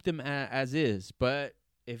them as is. But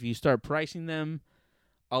if you start pricing them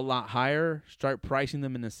a lot higher, start pricing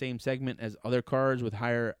them in the same segment as other cars with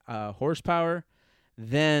higher horsepower,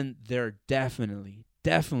 then they're definitely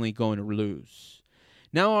going to lose.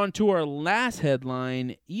 Now on to our last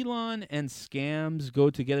headline. Elon and scams go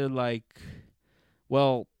together like,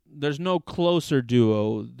 well, there's no closer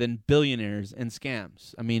duo than billionaires and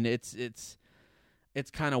scams. I mean, it's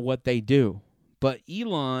kind of what they do. But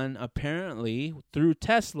Elon apparently, through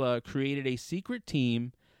Tesla, created a secret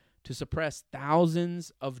team to suppress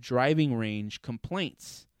thousands of driving range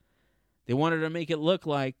complaints. They wanted to make it look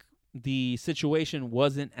like the situation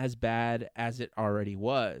wasn't as bad as it already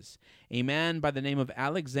was. A man by the name of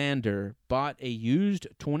Alexander bought a used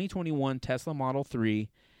 2021 Tesla Model 3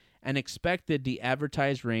 and expected the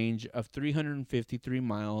advertised range of 353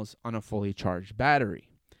 miles on a fully charged battery.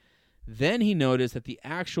 Then he noticed that the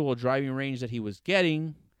actual driving range that he was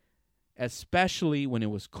getting, especially when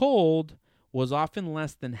it was cold, was often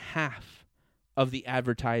less than half of the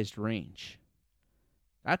advertised range.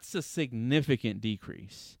 That's a significant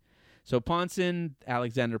decrease. So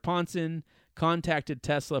Alexander Ponson, contacted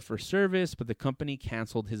Tesla for service, but the company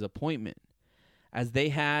canceled his appointment, as they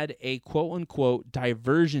had a quote-unquote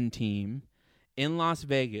diversion team in Las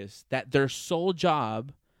Vegas that their sole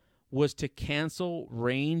job was to cancel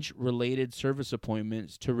range-related service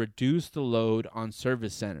appointments to reduce the load on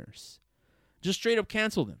service centers. Just straight up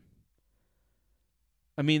cancel them.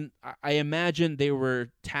 I mean, I imagine they were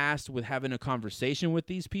tasked with having a conversation with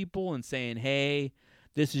these people and saying, hey,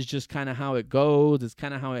 this is just kind of how it goes. It's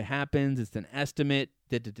kind of how it happens. It's an estimate.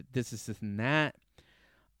 This and that.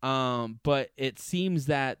 But it seems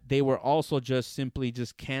that they were also simply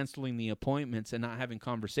canceling the appointments and not having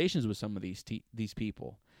conversations with some of these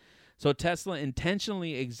people. So Tesla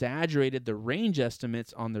intentionally exaggerated the range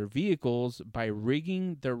estimates on their vehicles by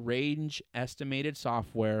rigging the range estimated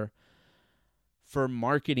software for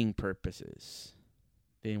marketing purposes.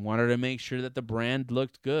 They wanted to make sure that the brand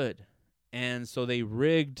looked good. And so they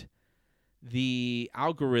rigged the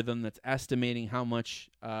algorithm that's estimating how much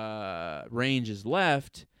range is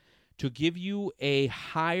left to give you a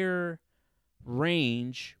higher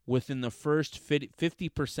range within the first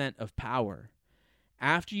 50% of power.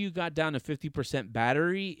 After you got down to 50%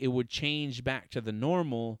 battery, it would change back to the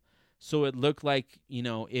normal, so it looked like,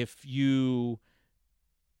 if you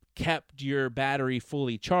kept your battery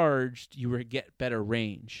fully charged, you would get better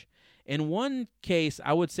range. In one case,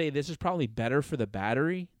 I would say this is probably better for the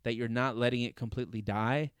battery, that you're not letting it completely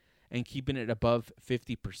die and keeping it above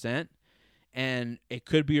 50%. And it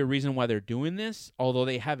could be a reason why they're doing this, although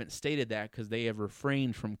they haven't stated that because they have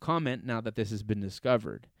refrained from comment now that this has been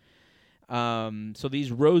discovered. So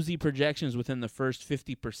these rosy projections within the first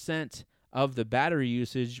 50% of the battery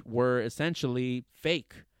usage were essentially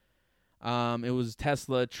fake. It was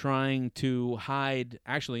Tesla trying to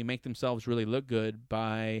make themselves really look good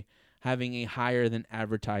by having a higher than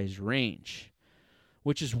advertised range,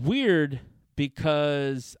 which is weird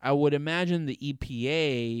because I would imagine the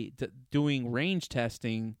EPA doing range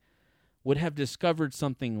testing would have discovered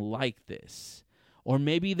something like this. Or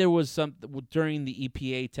maybe there was during the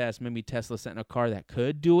EPA test, maybe Tesla sent a car that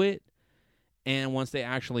could do it, and once they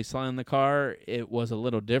actually saw in the car, it was a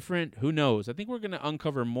little different. Who knows? I think we're going to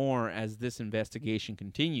uncover more as this investigation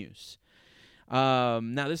continues. Now,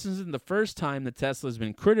 this isn't the first time that Tesla has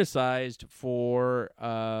been criticized for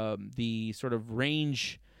the sort of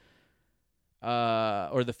range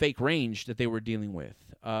or the fake range that they were dealing with.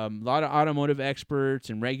 A lot of automotive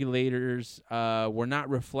experts and regulators were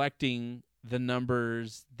not reflecting the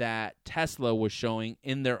numbers that Tesla was showing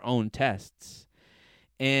in their own tests.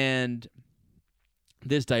 And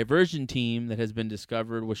this diversion team that has been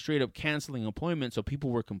discovered was straight up canceling appointments, so people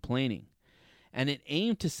were complaining. And it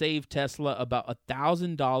aimed to save Tesla about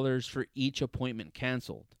 $1,000 for each appointment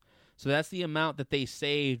canceled. So that's the amount that they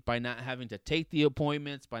saved by not having to take the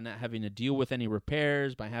appointments, by not having to deal with any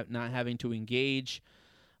repairs, by not having to engage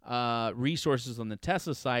resources on the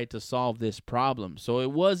Tesla side to solve this problem. So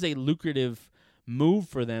it was a lucrative move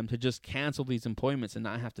for them to just cancel these appointments and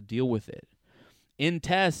not have to deal with it. In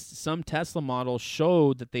tests, some Tesla models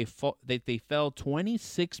showed that they fell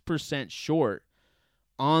 26% short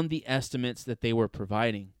on the estimates that they were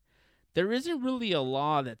providing. There isn't really a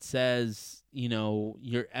law that says,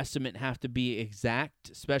 your estimate have to be exact,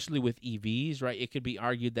 especially with EVs, right? It could be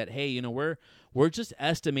argued that, hey, we're just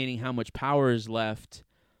estimating how much power is left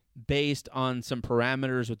based on some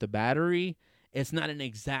parameters with the battery. It's not an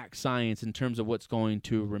exact science in terms of what's going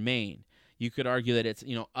to remain. You could argue that it's,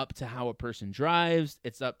 up to how a person drives.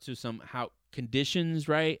 It's up to how conditions,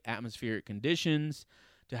 right? Atmospheric conditions,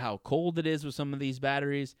 to how cold it is with some of these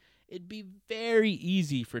batteries. It'd be very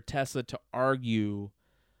easy for Tesla to argue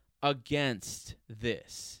against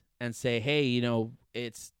this and say, hey,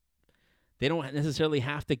 they don't necessarily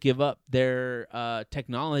have to give up their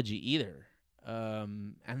technology either.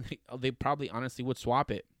 And they probably honestly would swap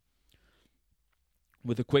it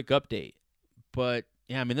with a quick update. But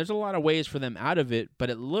yeah, there's a lot of ways for them out of it, but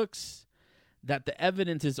it looks that the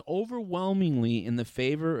evidence is overwhelmingly in the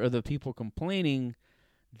favor of the people complaining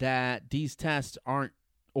that these tests aren't,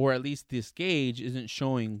 or at least this gauge isn't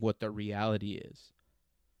showing what the reality is.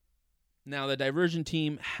 Now, the diversion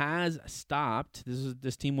team has stopped.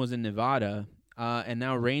 This team was in Nevada, and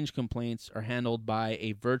now range complaints are handled by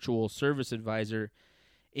a virtual service advisor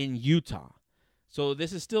in Utah. So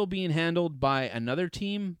this is still being handled by another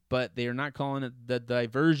team, but they are not calling it the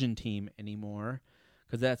diversion team anymore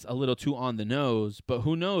because that's a little too on the nose. But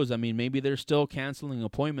who knows? Maybe they're still canceling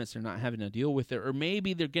appointments. They're not having to deal with it. Or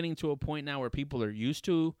maybe they're getting to a point now where people are used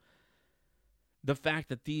to the fact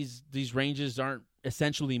that these ranges aren't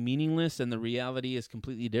essentially meaningless and the reality is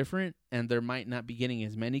completely different, and there might not be getting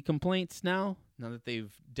as many complaints now that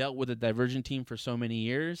they've dealt with the diversion team for so many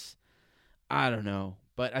years. I don't know.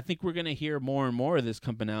 But I think we're going to hear more and more of this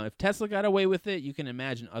coming out. If Tesla got away with it, you can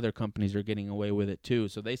imagine other companies are getting away with it too.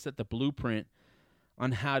 So they set the blueprint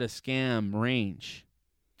on how to scam range.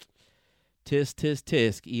 Tisk, tisk,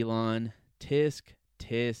 tisk, Elon. Tisk,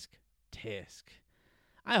 tisk, tisk.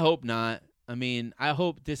 I hope not. I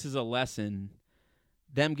hope this is a lesson.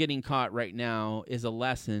 Them getting caught right now is a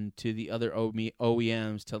lesson to the other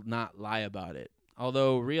OEMs to not lie about it.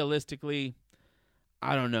 Although, realistically,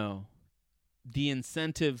 I don't know. The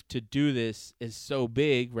incentive to do this is so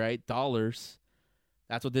big, right? Dollars.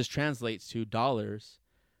 That's what this translates to, dollars.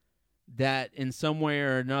 That in some way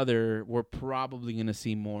or another, we're probably going to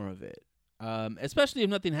see more of it. Especially if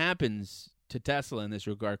nothing happens to Tesla in this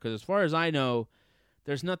regard. Because as far as I know,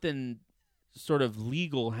 there's nothing sort of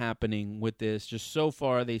legal happening with this. Just so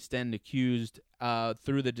far, they stand accused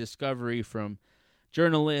through the discovery from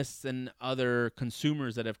journalists and other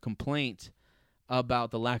consumers that have complained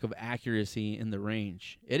about the lack of accuracy in the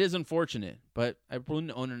range. It is unfortunate, but I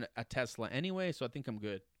wouldn't own a Tesla anyway, so I think I'm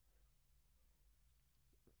good.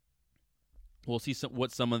 We'll see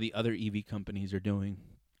what some of the other EV companies are doing.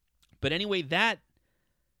 But anyway, that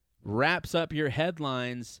wraps up your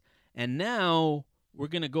headlines, and now we're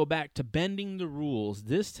going to go back to bending the rules,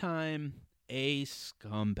 this time a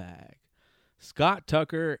scumbag. Scott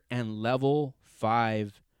Tucker and Level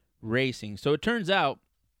 5 Racing. So it turns out,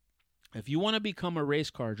 if you want to become a race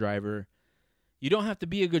car driver, you don't have to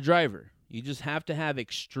be a good driver. You just have to have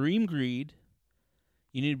extreme greed.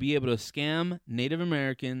 You need to be able to scam Native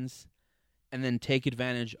Americans and then take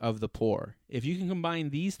advantage of the poor. If you can combine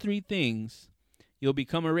these three things, you'll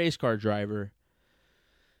become a race car driver,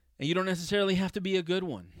 and you don't necessarily have to be a good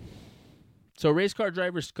one. So race car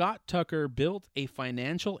driver Scott Tucker built a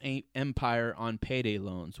financial empire on payday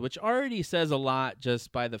loans, which already says a lot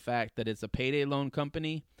just by the fact that it's a payday loan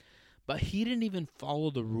company, but he didn't even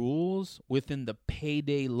follow the rules within the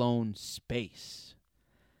payday loan space.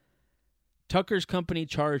 Tucker's company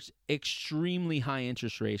charged extremely high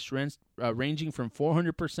interest rates, ranging from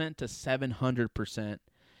 400% to 700%,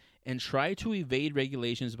 and tried to evade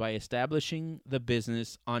regulations by establishing the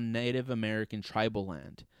business on Native American tribal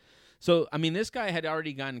land. So, I mean, this guy had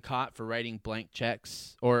already gotten caught for writing blank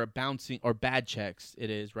checks or bad checks. It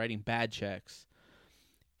is writing bad checks.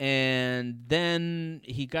 And then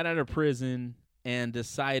he got out of prison and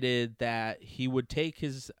decided that he would take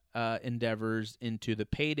his endeavors into the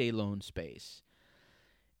payday loan space.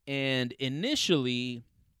 And initially,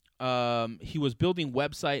 he was building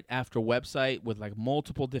website after website with like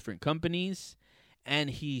multiple different companies, and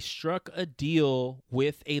he struck a deal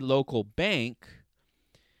with a local bank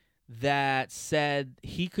that said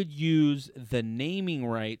he could use the naming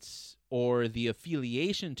rights or the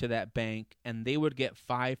affiliation to that bank, and they would get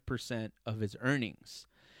 5% of his earnings.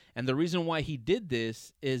 And the reason why he did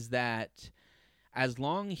this is that as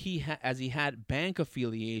long as he had bank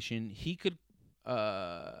affiliation, he could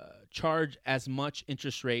charge as much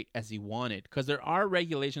interest rate as he wanted. Because there are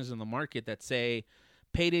regulations in the market that say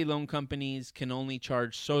payday loan companies can only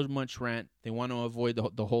charge so much rent. They want to avoid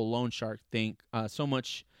the whole loan shark thing, so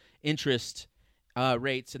much interest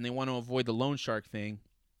rates, and they want to avoid the loan shark thing.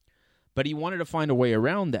 But he wanted to find a way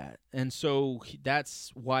around that. And so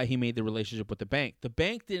that's why he made the relationship with the bank. The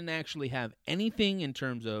bank didn't actually have anything in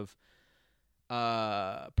terms of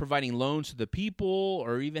providing loans to the people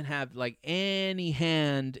or even have like any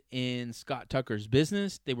hand in Scott Tucker's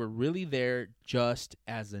business. They were really there just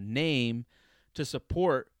as a name to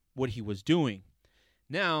support what he was doing.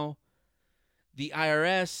 Now, the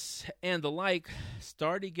IRS and the like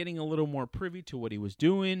started getting a little more privy to what he was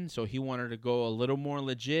doing, so he wanted to go a little more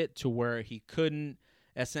legit to where he couldn't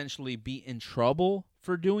essentially be in trouble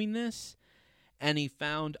for doing this, and he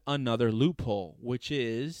found another loophole, which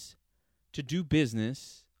is to do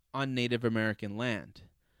business on Native American land.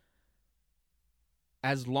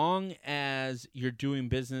 As long as you're doing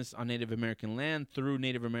business on Native American land through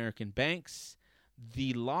Native American banks,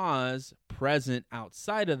 the laws present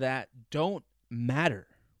outside of that don't matter,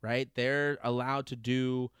 right? They're allowed to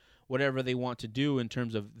do whatever they want to do in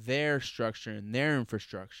terms of their structure and their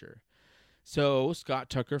infrastructure. So Scott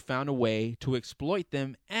Tucker found a way to exploit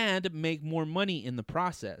them and make more money in the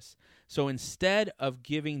process. So instead of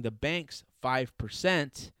giving the banks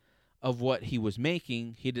 5% of what he was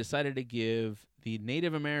making, he decided to give the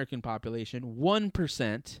Native American population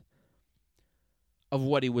 1% of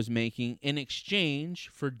what he was making in exchange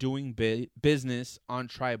for doing business on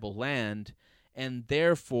tribal land, and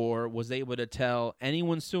therefore was able to tell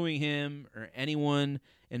anyone suing him or anyone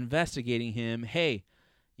investigating him, hey,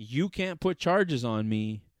 you can't put charges on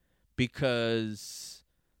me because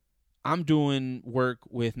I'm doing work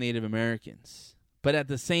with Native Americans. But at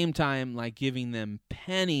the same time, like giving them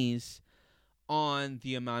pennies on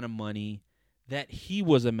the amount of money that he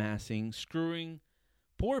was amassing, screwing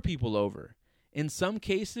poor people over. In some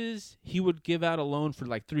cases, he would give out a loan for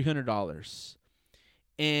like $300.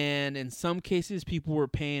 And in some cases, people were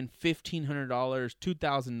paying $1,500,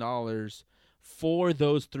 $2,000 for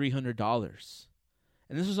those $300.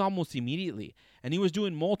 And this was almost immediately. And he was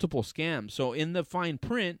doing multiple scams. So in the fine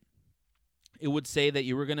print, it would say that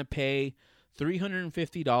you were going to pay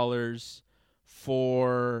 $350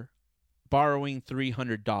 for borrowing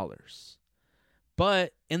 $300.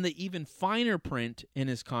 But in the even finer print in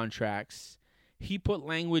his contracts, he put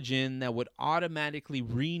language in that would automatically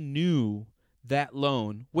renew that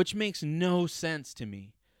loan, which makes no sense to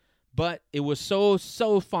me. But it was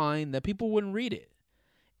so fine that people wouldn't read it.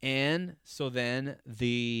 And so then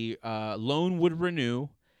the loan would renew,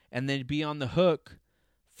 and they'd be on the hook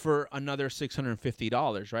for another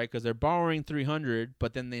 $650, right? Because they're borrowing $300,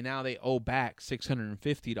 but then they owe back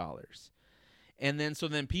 $650. And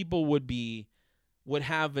then people would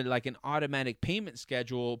have like an automatic payment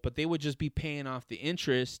schedule, but they would just be paying off the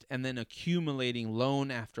interest and then accumulating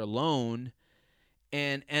loan after loan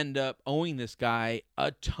and end up owing this guy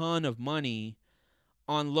a ton of money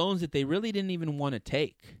on loans that they really didn't even want to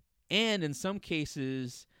take. And in some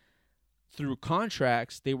cases, through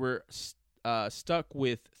contracts, they were stuck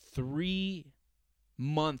with 3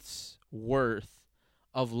 months worth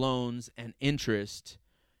of loans and interest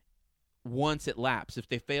once it lapsed, if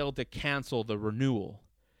they failed to cancel the renewal.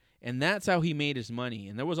 And that's how he made his money.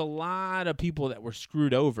 And there was a lot of people that were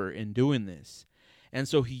screwed over in doing this. And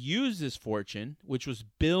so he used his fortune, which was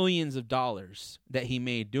billions of dollars that he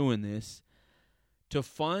made doing this, to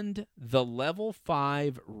fund the Level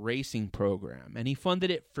 5 racing program. And he funded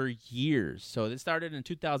it for years. So this started in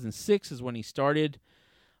 2006 is when he started.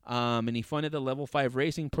 And he funded the Level 5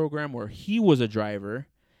 racing program where he was a driver.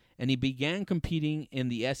 And he began competing in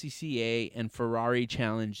the SCCA and Ferrari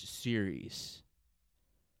Challenge Series.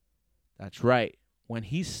 That's right. When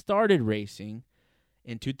he started racing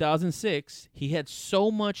in 2006, he had so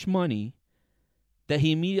much money that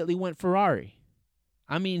he immediately went Ferrari.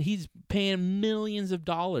 I mean, he's paying millions of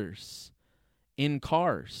dollars in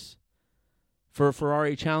cars for a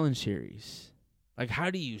Ferrari Challenge Series. Like,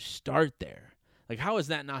 how do you start there? Like, how is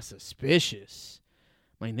that not suspicious?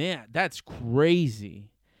 Like, man, that's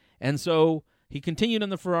crazy. And so he continued on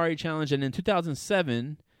the Ferrari Challenge, and in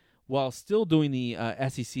 2007, while still doing the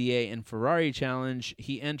SCCA and Ferrari Challenge,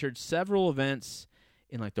 he entered several events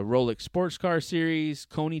in like the Rolex Sports Car Series,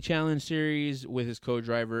 Coney Challenge Series with his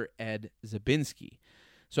co-driver Ed Zabinski.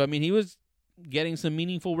 So, I mean, he was getting some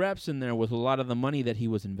meaningful reps in there with a lot of the money that he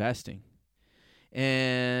was investing.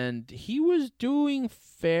 And he was doing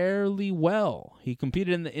fairly well. He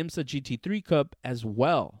competed in the IMSA GT3 Cup as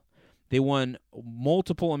well. They won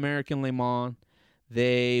multiple American Le Mans.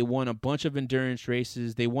 They won a bunch of endurance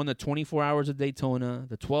races. They won the 24 Hours of Daytona,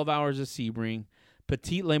 the 12 Hours of Sebring,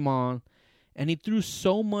 Petit Le Mans. And he threw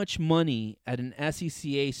so much money at an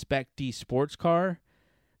SCCA Spec D sports car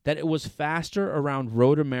that it was faster around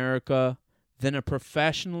Road America than a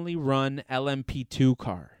professionally run LMP2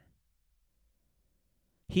 car.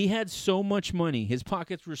 He had so much money. His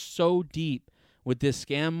pockets were so deep with this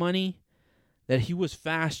scam money that he was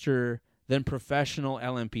faster than professional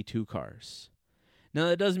LMP2 cars. Now,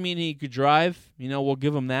 that doesn't mean he could drive. You know, we'll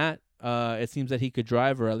give him that. It seems that he could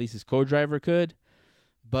drive, or at least his co-driver could.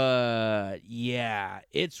 But, yeah,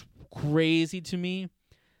 it's crazy to me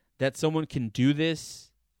that someone can do this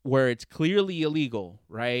where it's clearly illegal,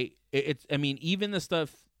 right? I mean, even the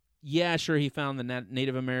stuff, yeah, sure, he found the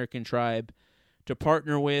Native American tribe to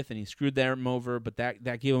partner with, and he screwed them over, but that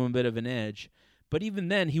gave him a bit of an edge. But even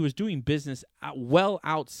then, he was doing business well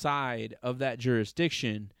outside of that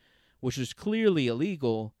jurisdiction, which was clearly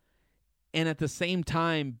illegal, and at the same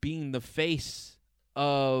time being the face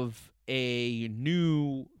of a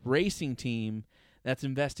new racing team that's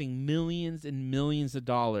investing millions and millions of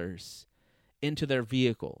dollars into their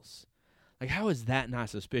vehicles. Like, how is that not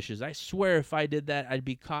suspicious? I swear if I did that, I'd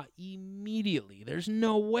be caught immediately. There's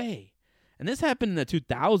no way. And this happened in the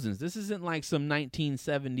 2000s. This isn't like some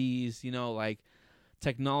 1970s, you know, like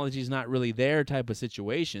technology's not really there type of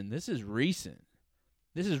situation. This is recent.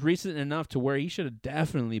 This is recent enough to where he should have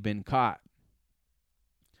definitely been caught.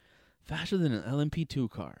 Faster than an LMP2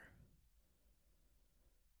 car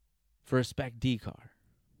for a Spec D car.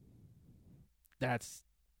 That's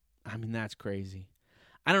crazy.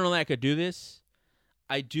 I don't know that I could do this.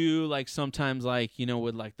 I do like sometimes, like, you know,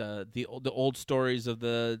 with like the old stories of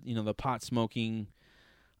the, you know, the pot smoking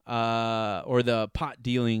or the pot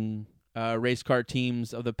dealing race car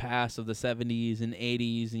teams of the past, of the 70s and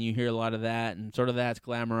 80s, and you hear a lot of that, and sort of that's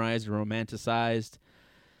glamorized or romanticized.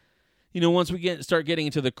 You know, once we start getting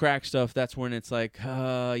into the crack stuff, that's when it's like,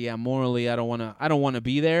 yeah, morally, I don't want to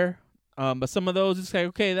be there. But some of those, it's like,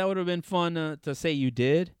 okay, that would have been fun to say you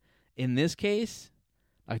did. In this case,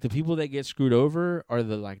 like, the people that get screwed over are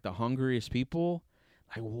the hungriest people.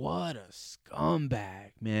 Like, what a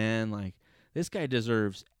scumbag, man. Like, this guy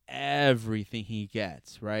deserves everything he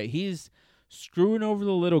gets, right? He's screwing over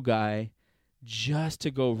the little guy just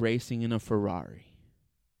to go racing in a Ferrari.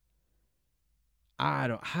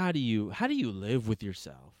 How do you live with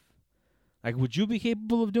yourself? Like, would you be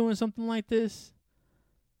capable of doing something like this?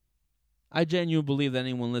 I genuinely believe that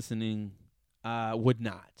anyone listening would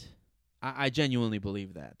not. I genuinely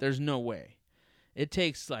believe that. There's no way. It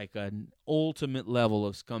takes like an ultimate level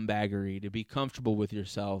of scumbaggery to be comfortable with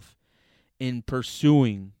yourself in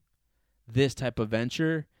pursuing this type of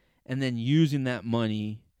venture and then using that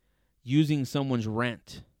money using someone's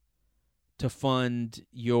rent to fund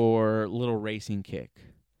your little racing kick.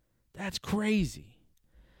 That's crazy.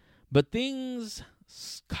 But things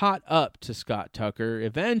caught up to Scott Tucker.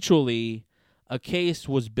 Eventually, a case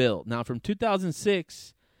was built. Now, from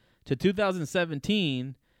 2006 to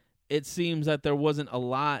 2017, it seems that there wasn't a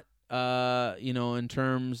lot, in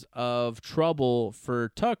terms of trouble for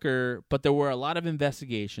Tucker, but there were a lot of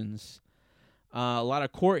investigations, a lot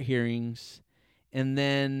of court hearings, and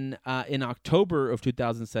then in October of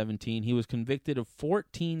 2017, he was convicted of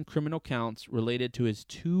 14 criminal counts related to his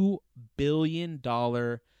 $2 billion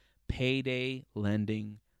payday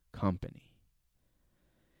lending company.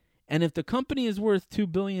 And if the company is worth $2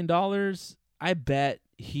 billion, I bet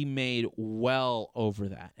he made well over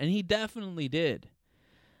that. And he definitely did.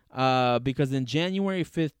 Because in January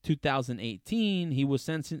 5th, 2018, he was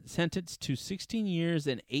sentenced to 16 years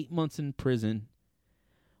and 8 months in prison,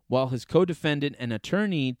 while his co-defendant and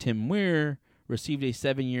attorney, Tim Weir, received a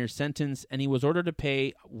 7-year sentence, and he was ordered to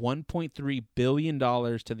pay $1.3 billion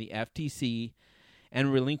to the FTC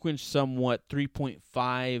and relinquish somewhat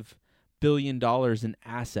 $3.5 billion in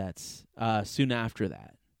assets soon after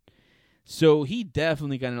that. So he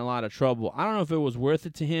definitely got in a lot of trouble. I don't know if it was worth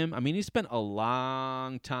it to him. I mean, he spent a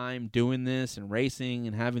long time doing this and racing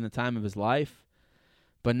and having the time of his life.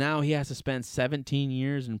 But now he has to spend 17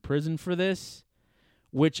 years in prison for this,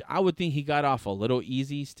 which I would think he got off a little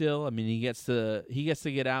easy still. I mean, he gets to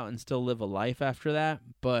get out and still live a life after that.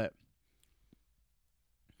 But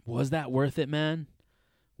was that worth it, man?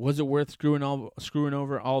 Was it worth screwing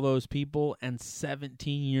over all those people and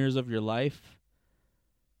 17 years of your life?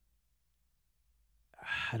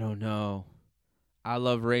 I don't know. I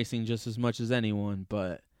love racing just as much as anyone,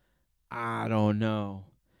 but I don't know.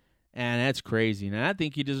 And that's crazy. And I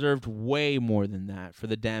think he deserved way more than that for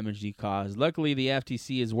the damage he caused. Luckily, the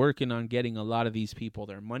FTC is working on getting a lot of these people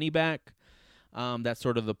their money back. That's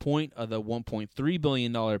sort of the point of the $1.3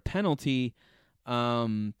 billion penalty.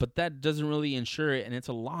 But that doesn't really ensure it, and it's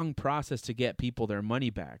a long process to get people their money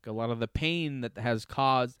back. A lot of the pain that has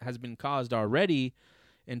been caused already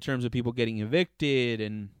in terms of people getting evicted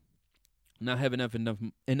and not having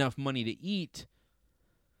enough money to eat,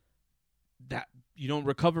 that you don't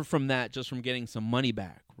recover from that just from getting some money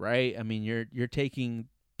back, right? I mean, you're taking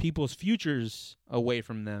people's futures away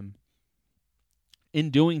from them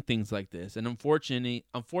in doing things like this. And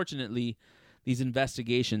unfortunately, these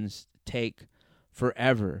investigations take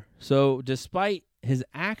forever. So despite his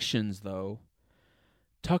actions, though,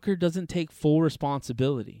 Tucker doesn't take full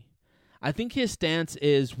responsibility. I think his stance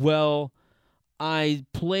is, well, I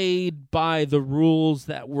played by the rules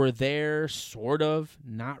that were there, sort of,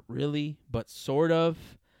 not really, but sort of.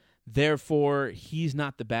 Therefore, he's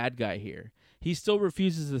not the bad guy here. He still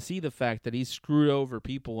refuses to see the fact that he's screwed over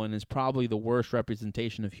people and is probably the worst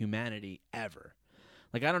representation of humanity ever.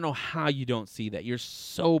 Like, I don't know how you don't see that. You're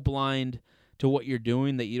so blind to what you're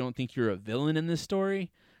doing that you don't think you're a villain in this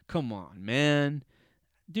story. Come on, man.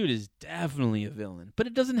 Dude is definitely a villain. But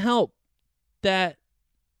it doesn't help that,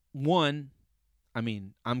 one, I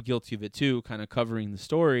mean, I'm guilty of it too, kind of covering the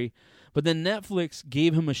story, but then Netflix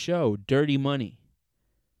gave him a show, Dirty Money.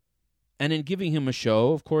 And in giving him a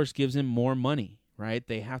show, of course, gives him more money, right?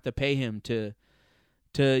 They have to pay him to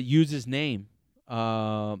use his name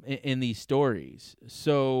in these stories.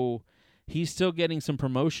 So he's still getting some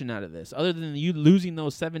promotion out of this. Other than you losing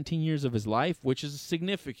those 17 years of his life, which is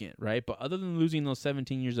significant, right? But other than losing those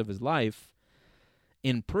 17 years of his life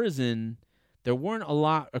in prison, there weren't a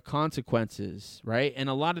lot of consequences, right? And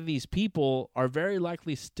a lot of these people are very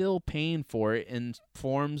likely still paying for it in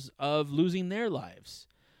forms of losing their lives,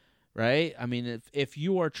 right? I mean, if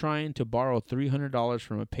you are trying to borrow $300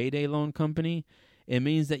 from a payday loan company, it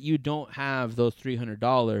means that you don't have those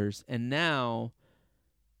 $300, and now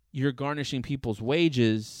you're garnishing people's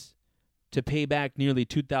wages to pay back nearly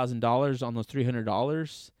 $2,000 on those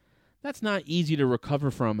 $300. That's not easy to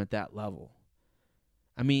recover from at that level.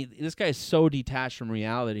 I mean, this guy is so detached from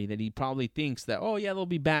reality that he probably thinks that, oh, yeah,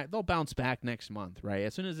 they'll bounce back next month, right?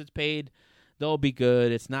 As soon as it's paid, they'll be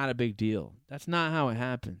good. It's not a big deal. That's not how it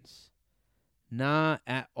happens. Not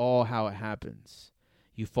at all how it happens.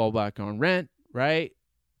 You fall back on rent, right?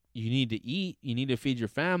 You need to eat. You need to feed your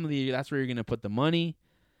family. That's where you're going to put the money.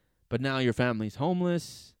 But now your family's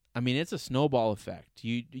homeless. I mean, it's a snowball effect.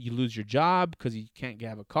 You lose your job because you can't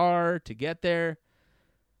have a car to get there.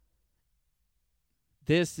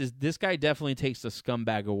 This guy definitely takes the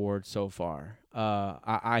scumbag award so far.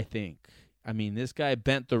 I think. I mean, this guy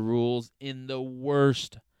bent the rules in the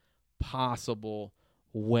worst possible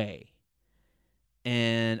way.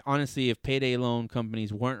 And honestly, if payday loan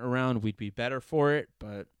companies weren't around, we'd be better for it.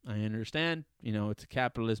 But I understand, it's a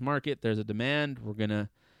capitalist market. There's a demand. We're gonna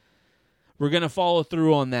follow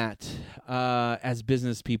through on that as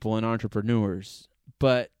business people and entrepreneurs.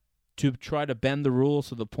 But to try to bend the rules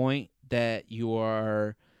to the point that you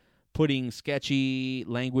are putting sketchy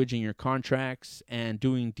language in your contracts and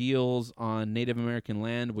doing deals on Native American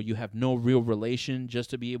land where you have no real relation just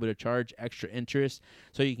to be able to charge extra interest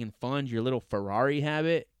so you can fund your little Ferrari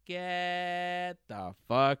habit, get the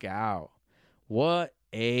fuck out. What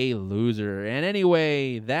a loser. And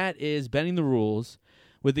anyway, that is bending the rules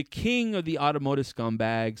with the king of the automotive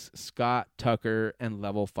scumbags, Scott Tucker and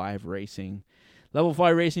Level 5 Racing. Level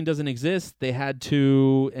 5 Racing doesn't exist. They had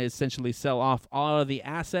to essentially sell off all of the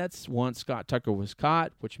assets once Scott Tucker was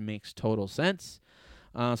caught, which makes total sense.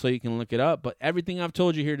 So you can look it up. But everything I've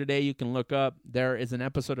told you here today, you can look up. There is an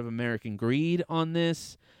episode of American Greed on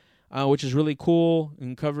this, which is really cool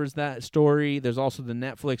and covers that story. There's also the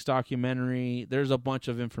Netflix documentary. There's a bunch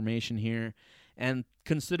of information here. And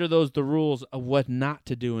consider those the rules of what not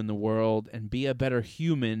to do in the world and be a better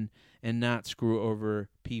human and not screw over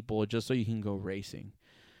people just so you can go racing.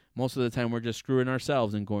 Most of the time, we're just screwing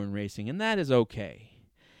ourselves and going racing, and that is okay.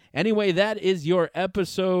 Anyway, that is your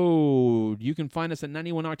episode. You can find us at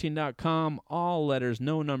 91octane.com. All letters,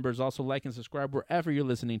 no numbers. Also, like and subscribe wherever you're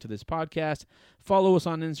listening to this podcast. Follow us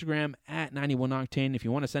on Instagram at 91octane. If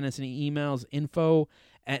you want to send us any emails,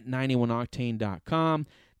 info@91octane.com.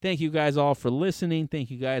 Thank you guys all for listening. Thank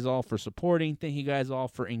you guys all for supporting. Thank you guys all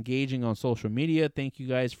for engaging on social media. Thank you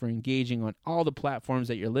guys for engaging on all the platforms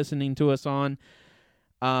that you're listening to us on.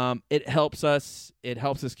 It helps us. It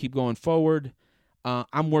helps us keep going forward.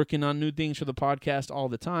 I'm working on new things for the podcast all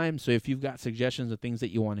the time. So if you've got suggestions of things that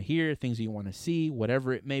you want to hear, things that you want to see,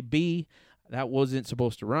 whatever it may be, that wasn't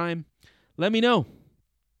supposed to rhyme, let me know.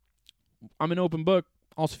 I'm an open book.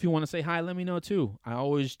 Also, if you want to say hi, let me know too. I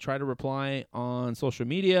always try to reply on social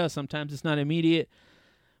media. Sometimes it's not immediate.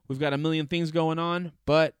 We've got a million things going on,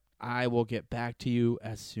 but I will get back to you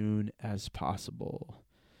as soon as possible.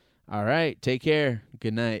 All right, take care.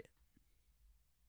 Good night.